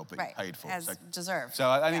your job that you paid for. As deserved. So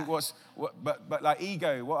I think but like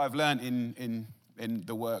ego, what I've learned in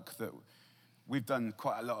the work that we've done,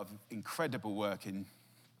 quite a lot of incredible work in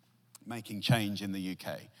making change in the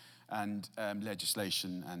UK. And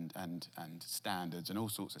legislation and standards and all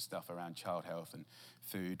sorts of stuff around child health and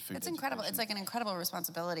food It's education. incredible. It's like an incredible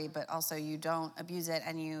responsibility, but also you don't abuse it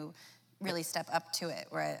and you really step up to it.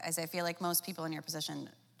 Whereas I feel like most people in your position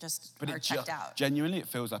just are checked out. Genuinely, it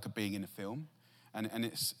feels like being in a film, and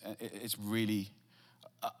it's really,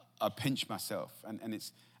 I pinch myself, and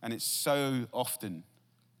it's so often,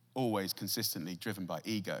 always consistently driven by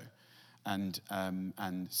ego, and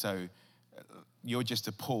so. You're just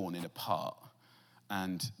a pawn in a part,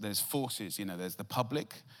 and there's forces. There's the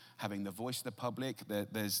public, having the voice of the public.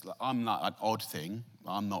 I'm like an odd thing.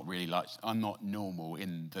 I'm not normal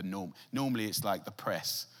in the norm. Normally, it's like the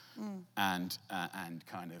press and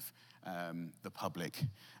kind of the public,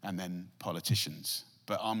 and then politicians.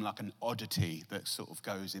 But I'm like an oddity that sort of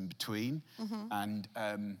goes in between, and.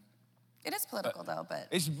 It is political, though, but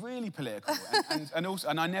it's really political, and also,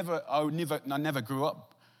 and I never grew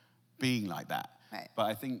up being like that. Right. But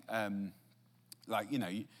I think,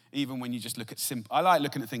 even when you just look at I like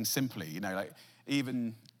looking at things simply, like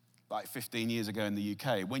even like 15 years ago in the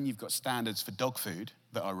UK, when you've got standards for dog food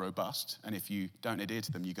that are robust, and if you don't adhere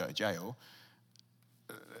to them, you go to jail.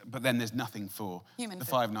 But then there's nothing for the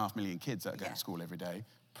 5.5 million kids that go to school every day.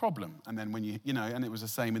 Problem. And then when and it was the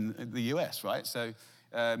same in the US, right? So,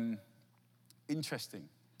 interesting.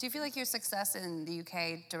 Do you feel like your success in the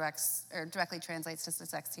UK directly translates to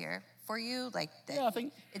success here for you? Like, I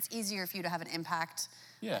think it's easier for you to have an impact.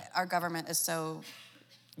 Yeah. Our government is so.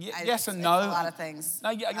 Yes and no. It's a lot of things. No,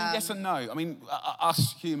 yes and no. I mean,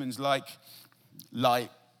 us humans like light,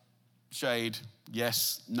 shade,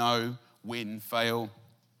 yes, no, win, fail.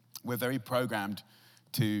 We're very programmed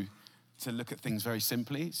to look at things very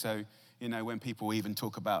simply. So, when people even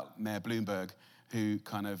talk about Mayor Bloomberg, who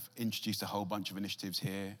kind of introduced a whole bunch of initiatives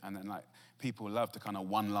here, and then like people love to kind of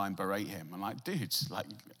one-line berate him. I'm like, dudes, like,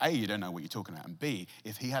 A, you don't know what you're talking about, and B,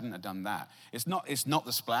 if he hadn't have done that, it's not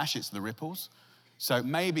the splash, it's the ripples. So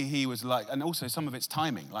maybe he was like, and also some of it's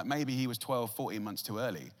timing, like maybe he was 12, 14 months too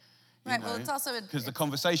early. Right, well, it's also because the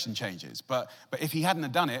conversation changes. But if he hadn't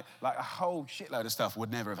have done it, like a whole shitload of stuff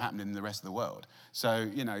would never have happened in the rest of the world. So,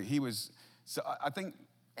 he was, so I think.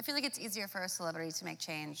 I feel like it's easier for a celebrity to make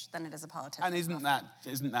change than it is a politician. And isn't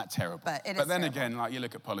that terrible? But it is. But then terrible. again, like you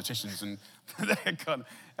look at politicians and they're kind of,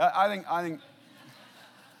 I think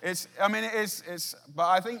it's. I mean, it is. It's. But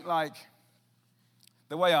I think like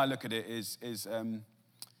the way I look at it is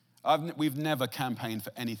we've never campaigned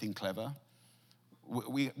for anything clever.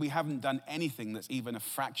 We haven't done anything that's even a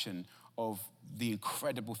fraction of the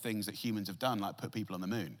incredible things that humans have done, like put people on the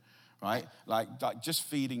moon, right? Like just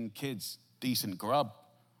feeding kids decent grub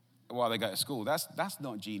while they go to school. That's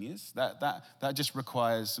not genius. That just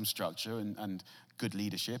requires some structure and good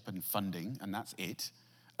leadership and funding, and that's it.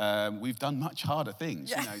 We've done much harder things,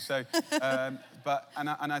 you know. So,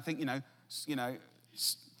 I think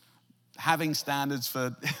having standards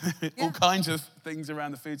for all kinds of things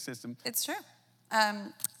around the food system. It's true.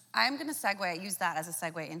 I'm going to use that as a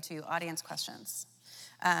segue into audience questions.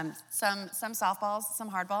 Some softballs,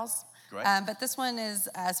 some hardballs. Great. But this one is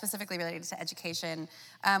specifically related to education.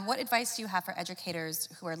 What advice do you have for educators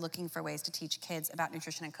who are looking for ways to teach kids about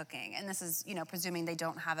nutrition and cooking? And this is, presuming they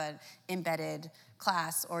don't have an embedded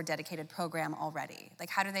class or dedicated program already. Like,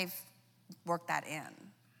 how do they work that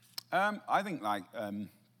in? I think,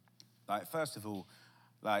 first of all,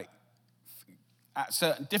 at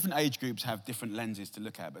certain different age groups have different lenses to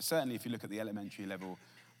look at. But certainly, if you look at the elementary level,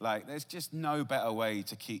 there's just no better way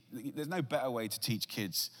to teach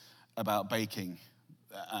kids about baking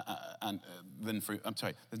than through. I'm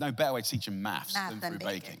sorry. There's no better way to teach them maths than through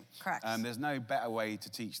baking. Correct. There's no better way to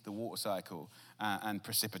teach the water cycle and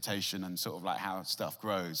precipitation and sort of how stuff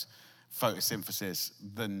grows, photosynthesis,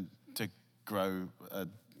 than to grow.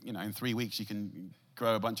 In 3 weeks you can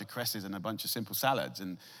grow a bunch of cresses and a bunch of simple salads,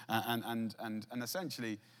 and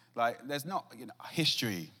essentially, there's not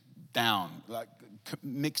history down,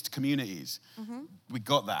 mixed communities. Mm-hmm. We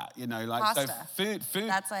got that, Pasta.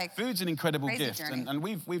 So food's an incredible gift, journey. and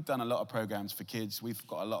we've done a lot of programs for kids. We've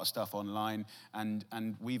got a lot of stuff online, and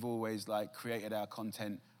we've always created our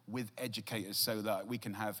content with educators so that we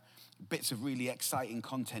can have bits of really exciting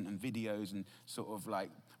content and videos and sort of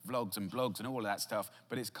vlogs and blogs and all of that stuff,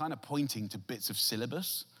 but it's kind of pointing to bits of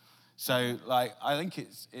syllabus. So I think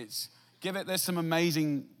there's some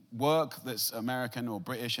amazing work that's American or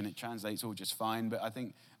British and it translates all just fine, but I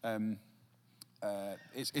think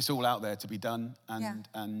it's all out there to be done,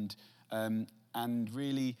 and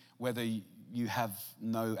really whether you have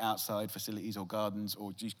no outside facilities or gardens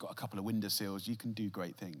or you've got a couple of windowsills, you can do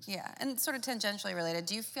great things. Yeah, and sort of tangentially related,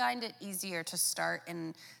 do you find it easier to start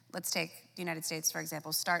in, let's take the United States, for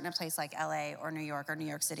example, start in a place like LA or New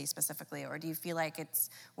York City specifically, or do you feel like it's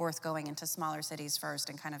worth going into smaller cities first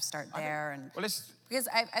and kind of start there? Because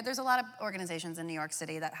there's a lot of organizations in New York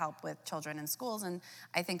City that help with children in schools, and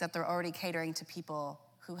I think that they're already catering to people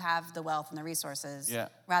who have the wealth and the resources,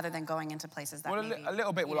 rather than going into places that maybe... A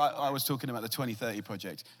little bit, I was talking about the 2030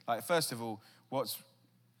 project. First of all,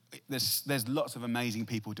 there's lots of amazing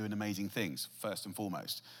people doing amazing things, first and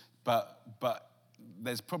foremost. But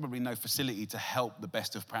there's probably no facility to help the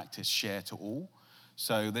best of practice share to all.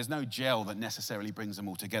 So there's no gel that necessarily brings them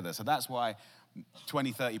all together. So that's why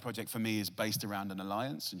 2030 project for me is based around an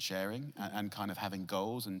alliance and sharing and kind of having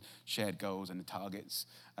goals and shared goals and targets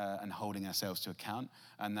and holding ourselves to account,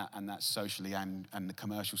 and that's socially and the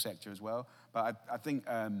commercial sector as well. But I think,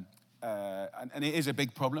 and it is a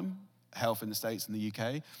big problem, health in the States and the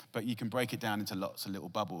UK, but you can break it down into lots of little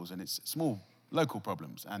bubbles, and it's small local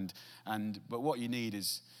problems. But what you need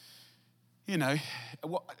is,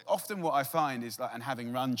 often what I find is and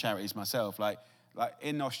having run charities myself, like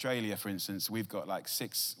in Australia, for instance, we've got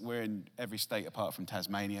 6, we're in every state apart from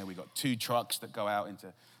Tasmania. We've got 2 trucks that go out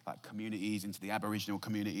into communities, into the Aboriginal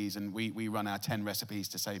communities, and we run our 10 recipes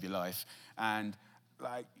to save your life. And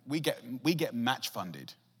we get match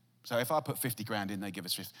funded. So if I put 50 grand in, they give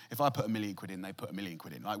us 50. If I put £1 million in, they put £1 million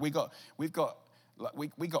in.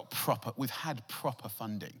 We've had proper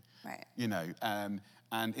funding. Right.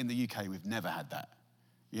 And in the UK we've never had that.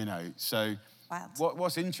 So wild.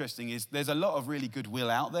 What's interesting is there's a lot of really goodwill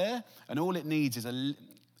out there, and all it needs is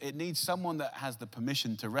it needs someone that has the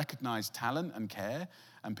permission to recognize talent and care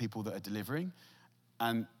and people that are delivering.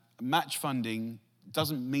 And match funding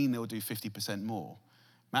doesn't mean they'll do 50% more.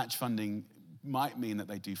 Match funding might mean that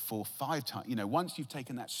they do 4, 5 times. Once you've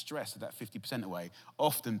taken that stress of that 50% away,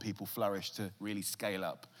 often people flourish to really scale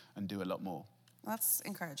up and do a lot more. That's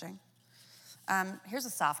encouraging. Here's a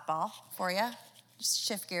softball for you. Just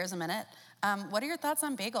shift gears a minute. What are your thoughts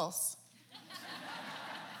on bagels?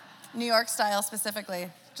 New York style specifically.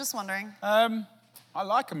 Just wondering. I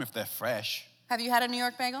like them if they're fresh. Have you had a New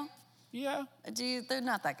York bagel? Yeah. They're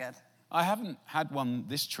not that good. I haven't had one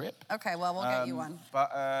this trip. Okay, well, we'll get you one.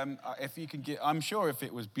 But if you can get, I'm sure if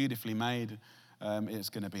it was beautifully made, it's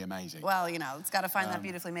going to be amazing. Well, it's got to find that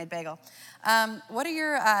beautifully made bagel. What are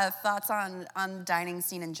your thoughts on dining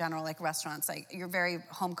scene in general, like restaurants? You're very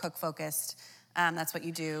home cook focused. That's what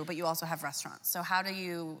you do, but you also have restaurants. So how do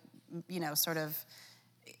you, sort of,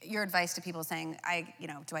 your advice to people saying,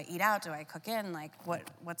 do I eat out? Do I cook in?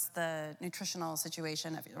 What's the nutritional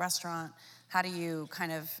situation of your restaurant? How do you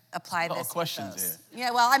kind of apply this? A lot of questions here.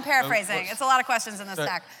 Yeah, well, I'm paraphrasing. It's a lot of questions in this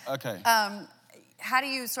stack. Okay. how do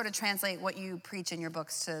you sort of translate what you preach in your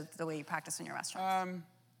books to the way you practice in your restaurants?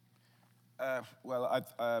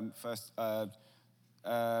 First.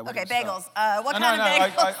 Okay, bagels. What kind of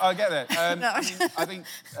bagels? I get that. No. I think,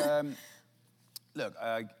 look,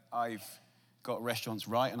 I've got restaurants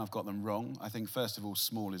right and I've got them wrong. I think, first of all,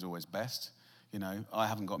 small is always best. You know, I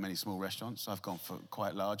haven't got many small restaurants. I've gone for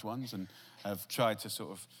quite large ones and have tried to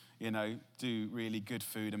sort of, you know, do really good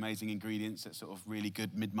food, amazing ingredients at sort of really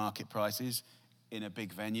good mid-market prices in a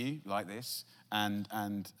big venue like this, and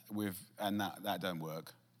that don't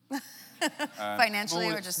work. Financially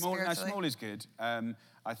small, or just small, spiritually? No, small is good.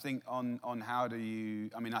 I think on how do you...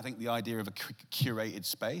 I mean, I think the idea of a curated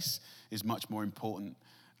space is much more important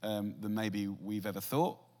than maybe we've ever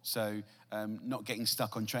thought. So not getting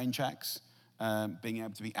stuck on train tracks, being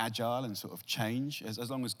able to be agile and sort of change.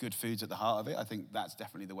 As long as good food's at the heart of it, I think that's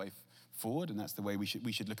definitely the way forward, and that's the way we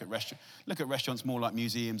should look at restaurants more like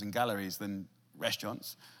museums and galleries than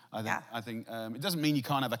restaurants. I think it doesn't mean you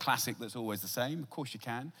can't have a classic that's always the same. Of course you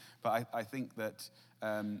can, but I think that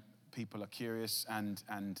people are curious and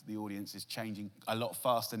the audience is changing a lot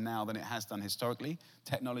faster now than it has done historically.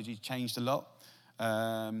 Technology's changed a lot.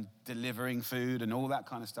 Delivering food and all that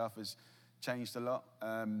kind of stuff has changed a lot.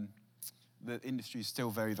 The industry is still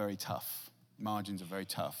very, very tough. Margins are very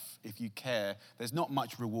tough. If you care, there's not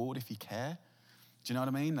much reward if you care. Do you know what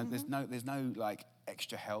I mean? Mm-hmm. There's no like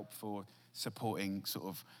extra help for supporting sort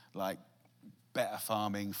of like better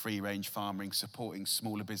farming, free-range farming, supporting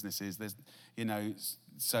smaller businesses. There's, you know,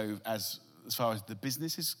 so as far as the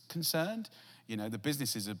business is concerned, you know, the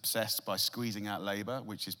business is obsessed by squeezing out labor,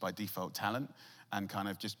 which is by default talent, and kind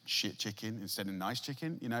of just shit chicken instead of nice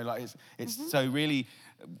chicken. You know, like it's mm-hmm. So really,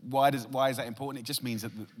 why is that important? It just means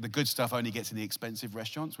that the good stuff only gets in the expensive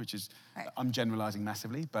restaurants, which is, right. I'm generalizing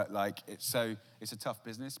massively, but like it's a tough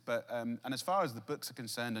business. But and as far as the books are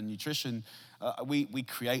concerned and nutrition, we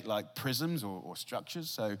create like prisms or structures.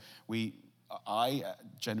 So I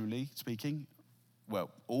generally speaking,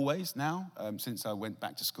 well, always now, since I went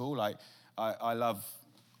back to school, I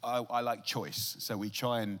like choice. So we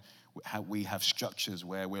try and we have structures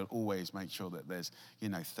where we'll always make sure that there's, you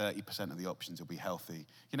know, 30% of the options will be healthy.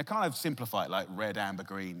 You know, kind of simplify it like red, amber,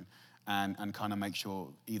 green, and kind of make sure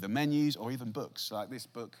either menus or even books. Like this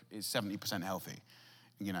book is 70% healthy,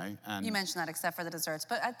 you know. And you mentioned that except for the desserts,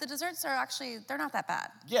 but the desserts are actually, they're not that bad.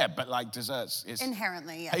 Yeah, but like desserts, it's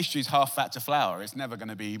inherently, yes. Pastry's half fat to flour. It's never going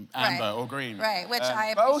to be amber right. or green. Right, which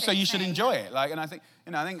I but also you should saying, enjoy it. Like, and I think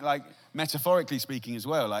like metaphorically speaking as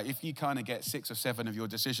well, like if you kind of get 6 or 7 of your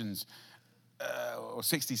decisions, or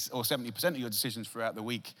 60 or 70% of your decisions throughout the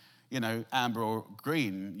week, you know, amber or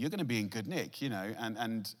green, you're going to be in good nick, you know,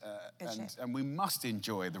 and we must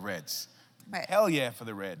enjoy the reds. Right. Hell yeah for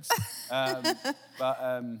the reds. And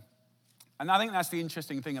I think that's the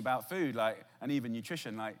interesting thing about food, like, and even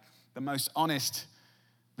nutrition. Like, the most honest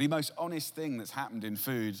thing that's happened in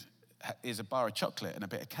food is a bar of chocolate and a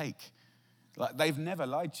bit of cake. Like, they've never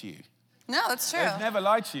lied to you. No, it's true. They've never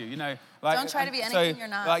lied to you, you know. Like, don't try to be anything you're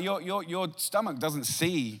not. Like your stomach doesn't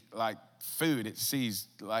see like food; it sees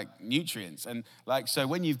like nutrients. And like, so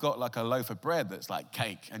when you've got like a loaf of bread that's like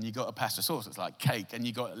cake, and you got a pasta sauce that's like cake, and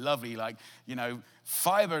you got lovely like, you know,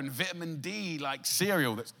 fiber and vitamin D like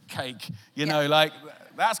cereal that's cake, you know, like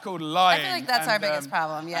that's called lying. I feel like that's our biggest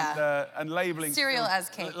problem. Yeah. And labeling cereal as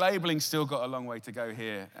cake. Labeling's still got a long way to go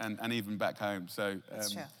here, and even back home. So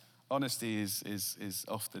that's true. Honesty is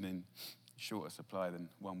often in shorter supply than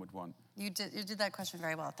one would want. You did that question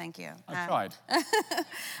very well. Thank you. I tried.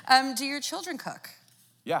 Do your children cook?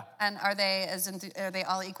 Yeah. And are they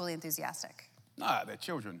all equally enthusiastic? No, they're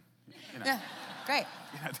children. You know. Yeah, great.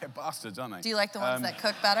 You know, they're bastards, aren't they? Do you like the ones that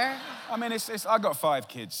cook better? I mean, I got 5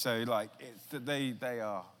 kids, so like they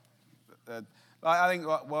are. I think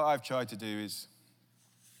what I've tried to do is,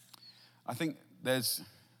 I think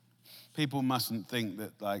people mustn't think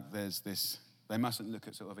that like there's this. They mustn't look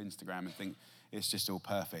at sort of Instagram and think it's just all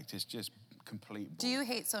perfect. It's just complete bull. Do you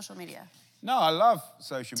hate social media? No, I love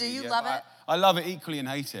social media. Do you love it? I love it equally and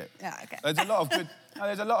hate it. Yeah, okay. There's a lot of good.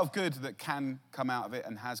 There's a lot of good that can come out of it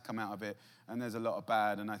and has come out of it, and there's a lot of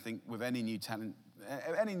bad. And I think with any new talent,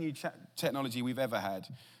 any new technology we've ever had,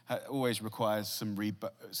 always requires some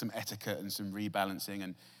etiquette and some rebalancing.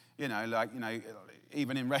 And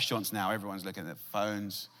even in restaurants now, everyone's looking at their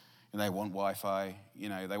phones. They want Wi-Fi.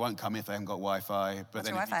 They won't come if they haven't got Wi-Fi. But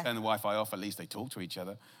then if you turn the Wi-Fi off, at least they talk to each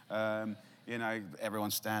other.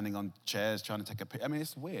 Everyone's standing on chairs trying to take a picture. I mean,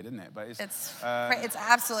 it's weird, isn't it? But it's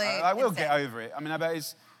absolutely. I will get over it. I mean, I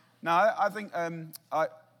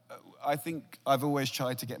think I've always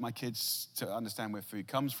tried to get my kids to understand where food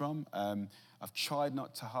comes from. I've tried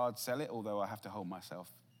not to hard sell it, although I have to hold myself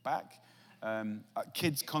back.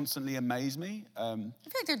 Kids constantly amaze me. I feel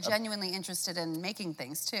like they're genuinely interested in making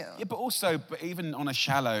things too. Yeah, but even on a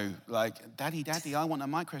shallow, like, Daddy, I want a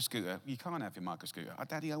micro scooter. You can't have your micro scooter.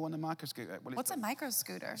 Daddy, I want a micro scooter. Well, What's a micro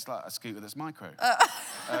scooter? It's like a scooter that's micro.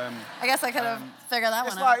 I guess I could have figured that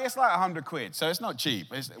one out. It's like £100, so it's not cheap.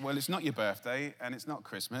 It's not your birthday and it's not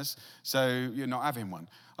Christmas, so you're not having one.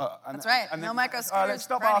 That's right. No micro scooters.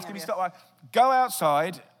 Stop asking me. Go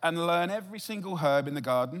outside and learn every single herb in the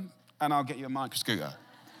garden, and I'll get you a micro scooter.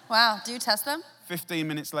 Wow. Do you test them? 15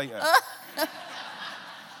 minutes later.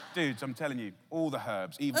 Dudes, I'm telling you, all the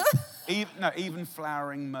herbs, even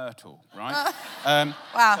flowering myrtle, right?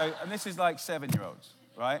 Wow. So, and this is like 7-year-olds,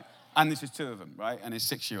 right? And this is 2 of them, right? And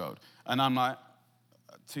it's 6-year-old. And I'm like,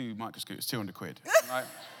 2 micro scooters, £200. Right?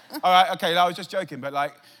 All right, okay, I was just joking, but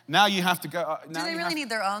like, now you have to go. Do they really need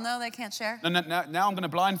their own though? They can't share? No, now I'm going to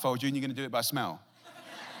blindfold you and you're going to do it by smell.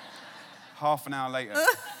 Half an hour later,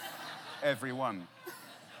 everyone.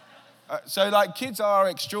 So like, kids are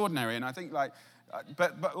extraordinary, and I think like,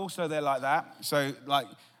 but also they're like that. So like,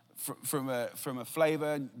 from a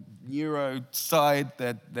flavor neuro side,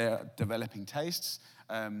 they're developing tastes,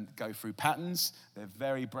 go through patterns. They're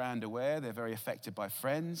very brand aware. They're very affected by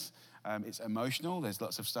friends. It's emotional. There's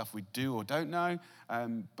lots of stuff we do or don't know.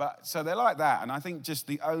 But so they're like that, and I think just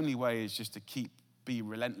the only way is just to be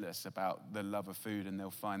relentless about the love of food, and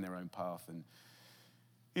they'll find their own path. And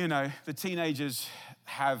you know, the teenagers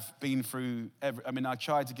have been through I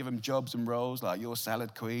tried to give them jobs and roles, like you're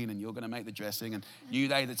salad queen and you're going to make the dressing and you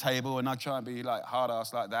lay the table, and I try and be like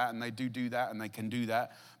hard-ass like that, and they do that and they can do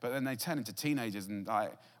that. But then they turn into teenagers and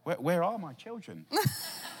like, where are my children?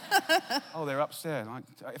 Oh, they're upstairs.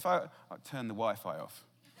 If I turn the Wi-Fi off.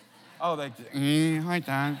 Oh, hi,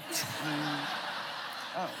 Dad.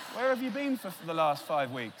 Oh, where have you been for the last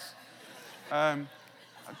 5 weeks?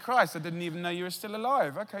 Christ, I didn't even know you were still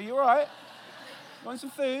alive. Okay, you all right? Want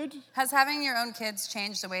some food? Has having your own kids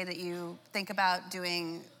changed the way that you think about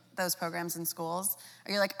doing those programs in schools?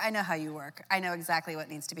 Or you're like, I know how you work. I know exactly what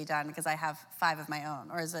needs to be done because I have 5 of my own.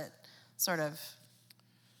 Or is it sort of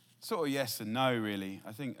yes and no, really.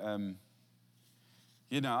 I think, I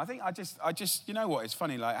just, you know what? It's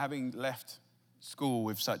funny, like having left school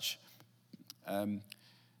with such, when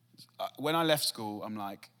I left school, I'm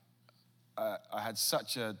like, I had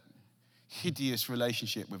such a hideous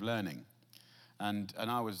relationship with learning. And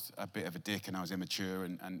I was a bit of a dick, and I was immature,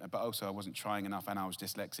 but also I wasn't trying enough, and I was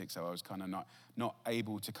dyslexic, so I was kind of not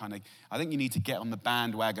able to I think you need to get on the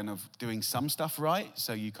bandwagon of doing some stuff right,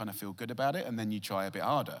 so you kind of feel good about it, and then you try a bit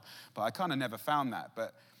harder. But I kind of never found that.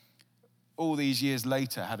 But all these years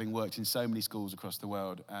later, having worked in so many schools across the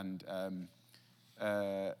world, and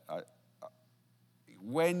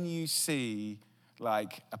when you see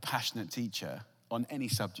like a passionate teacher on any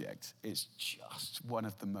subject, it's just one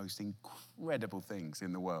of the most incredible things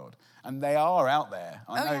in the world. And they are out there.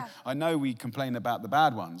 I know we complain about the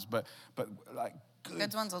bad ones, but like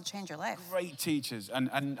good ones will change your life. Great teachers,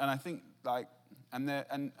 and I think like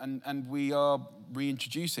and we are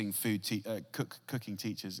reintroducing cooking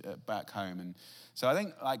teachers back home, and so I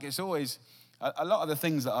think like it's always a lot of the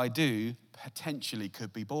things that I do potentially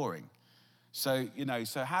could be boring. So,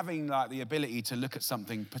 so having like the ability to look at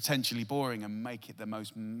something potentially boring and make it the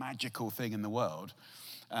most magical thing in the world,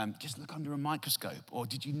 just look under a microscope, or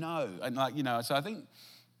did you know? And so I think,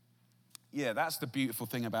 that's the beautiful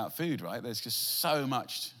thing about food, right? There's just so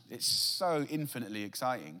much, it's so infinitely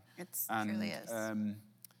exciting. It truly is. And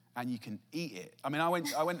you can eat it. I mean, I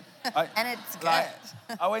went. And it's good.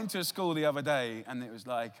 I went to a school the other day, and it was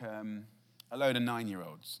like a load of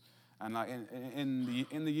 9-year-olds. And like in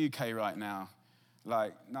the UK right now,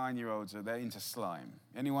 like 9-year-olds they're into slime.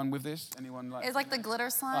 Anyone with this? Anyone like? It's like the glitter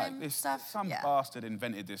slime stuff. Some bastard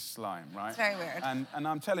invented this slime, right? It's very weird. And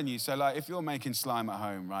I'm telling you, so like if you're making slime at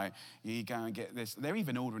home, right, you go and get this. They're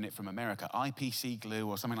even ordering it from America, IPC glue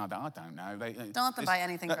or something like that. I don't know. Don't let them buy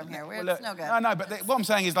anything from here. It's no good. No, but what I'm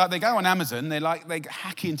saying is like they go on Amazon, they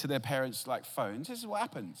hack into their parents' like phones. This is what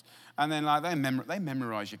happens, and then like they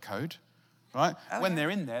memorize your code. Right? When they're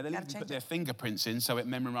in there, they need to put their fingerprints in so it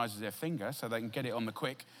memorizes their finger so they can get it on the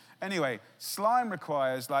quick. Anyway, slime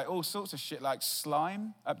requires like all sorts of shit like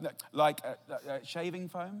slime, shaving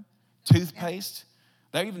foam, toothpaste.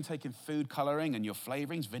 They're even taking food coloring and your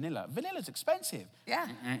flavorings, vanilla. Vanilla's expensive. Yeah.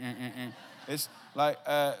 It's like,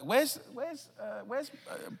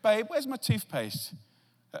 babe, where's my toothpaste?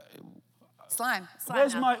 Slime.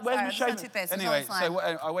 Where's my shaving? Toothpaste. Anyway, so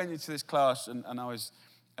I went into this class and I was...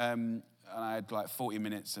 and I had like 40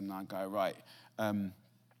 minutes, and I go, right,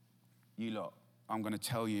 you lot, I'm going to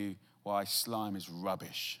tell you why slime is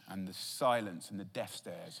rubbish, and the silence and the death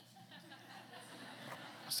stares.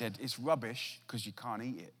 said, it's rubbish because you can't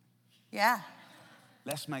eat it. Yeah.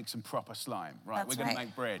 Let's make some proper slime. Right, That's we're going right. to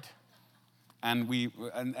make bread.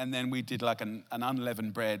 And then we did like an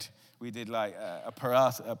unleavened bread. We did like a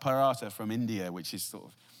paratha from India, which is sort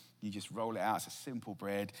of, you just roll it out. It's a simple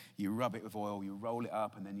bread. You rub it with oil, you roll it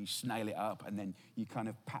up, and then you snail it up, and then you kind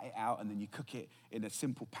of pat it out, and then you cook it in a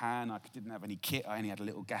simple pan. I didn't have any kit. I only had a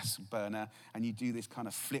little gas burner. And you do this kind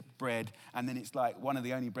of flipped bread, and then it's like one of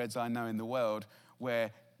the only breads I know in the world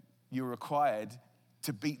where you're required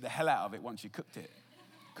to beat the hell out of it once you cooked it.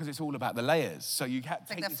 Because it's all about the layers. So you have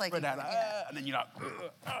to take this bread out, like, and then you're like,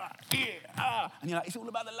 and you're like, it's all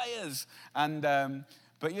about the layers. And,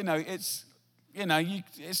 but you know,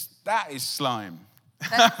 that is slime.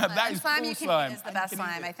 That is slime full you can slime. eat is the best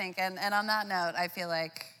slime, I think. And on that note, I feel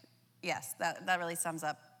like, yes, that really sums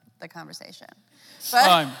up the conversation.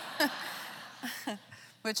 Slime.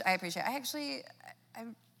 Which I appreciate.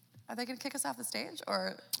 Are they going to kick us off the stage,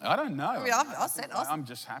 or? I don't know. I mean, I'll sit. I'm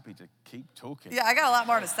just happy to keep talking. Yeah, I got a lot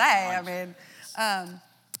more to say. I mean,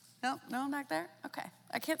 no, I'm not there. Okay,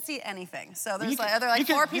 I can't see anything. So there's are there like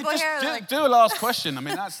four people here? Do a last question. I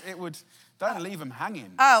mean, don't leave them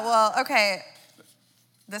hanging. Oh well, okay.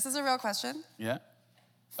 This is a real question. Yeah.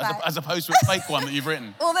 As opposed to a fake one that you've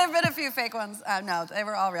written. Well, there've been a few fake ones. No, they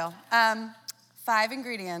were all real. 5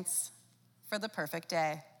 ingredients for the perfect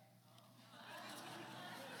day.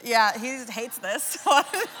 Yeah, he hates this one.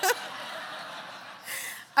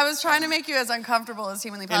 I was trying to make you as uncomfortable as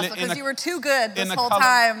humanly possible because you were too good this whole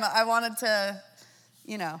time. I wanted to,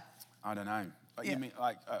 I don't know. You mean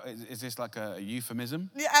like, is this like a euphemism?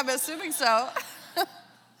 Yeah, I'm assuming so.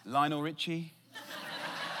 Lionel Richie?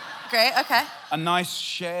 Great, okay. A nice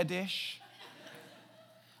share dish?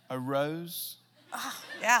 A rose?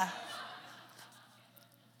 Yeah.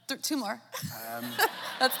 2 more.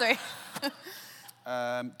 That's 3.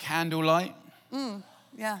 Candlelight.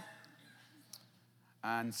 Yeah.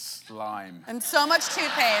 And slime. And so much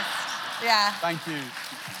toothpaste. Yeah. Thank you.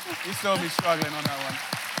 You saw me struggling on that one.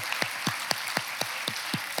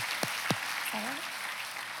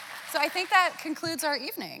 So I think that concludes our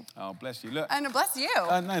evening. Oh, bless you. Look. And bless you.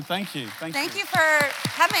 No, thank you. Thank you. Thank you for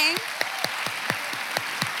coming.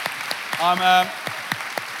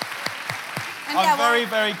 I'm very,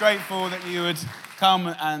 very grateful that you would come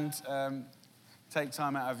and take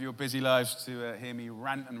time out of your busy lives to hear me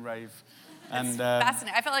rant and rave. It's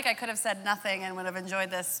fascinating. I felt like I could have said nothing and would have enjoyed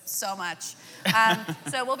this so much.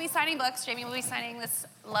 So we'll be signing books. Jamie will be signing this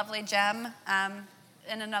lovely gem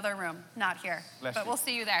in another room, not here. Bless but you. We'll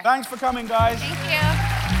see you there. Thanks for coming, guys. Thank you.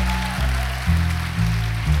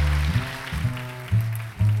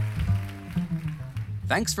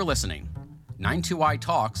 Thanks for listening. 92Y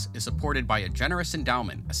Talks is supported by a generous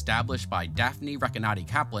endowment established by Daphne Recanati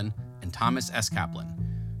Kaplan and Thomas S. Kaplan.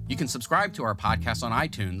 You can subscribe to our podcast on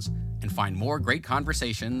iTunes and find more great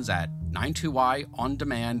conversations at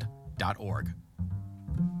 92yondemand.org.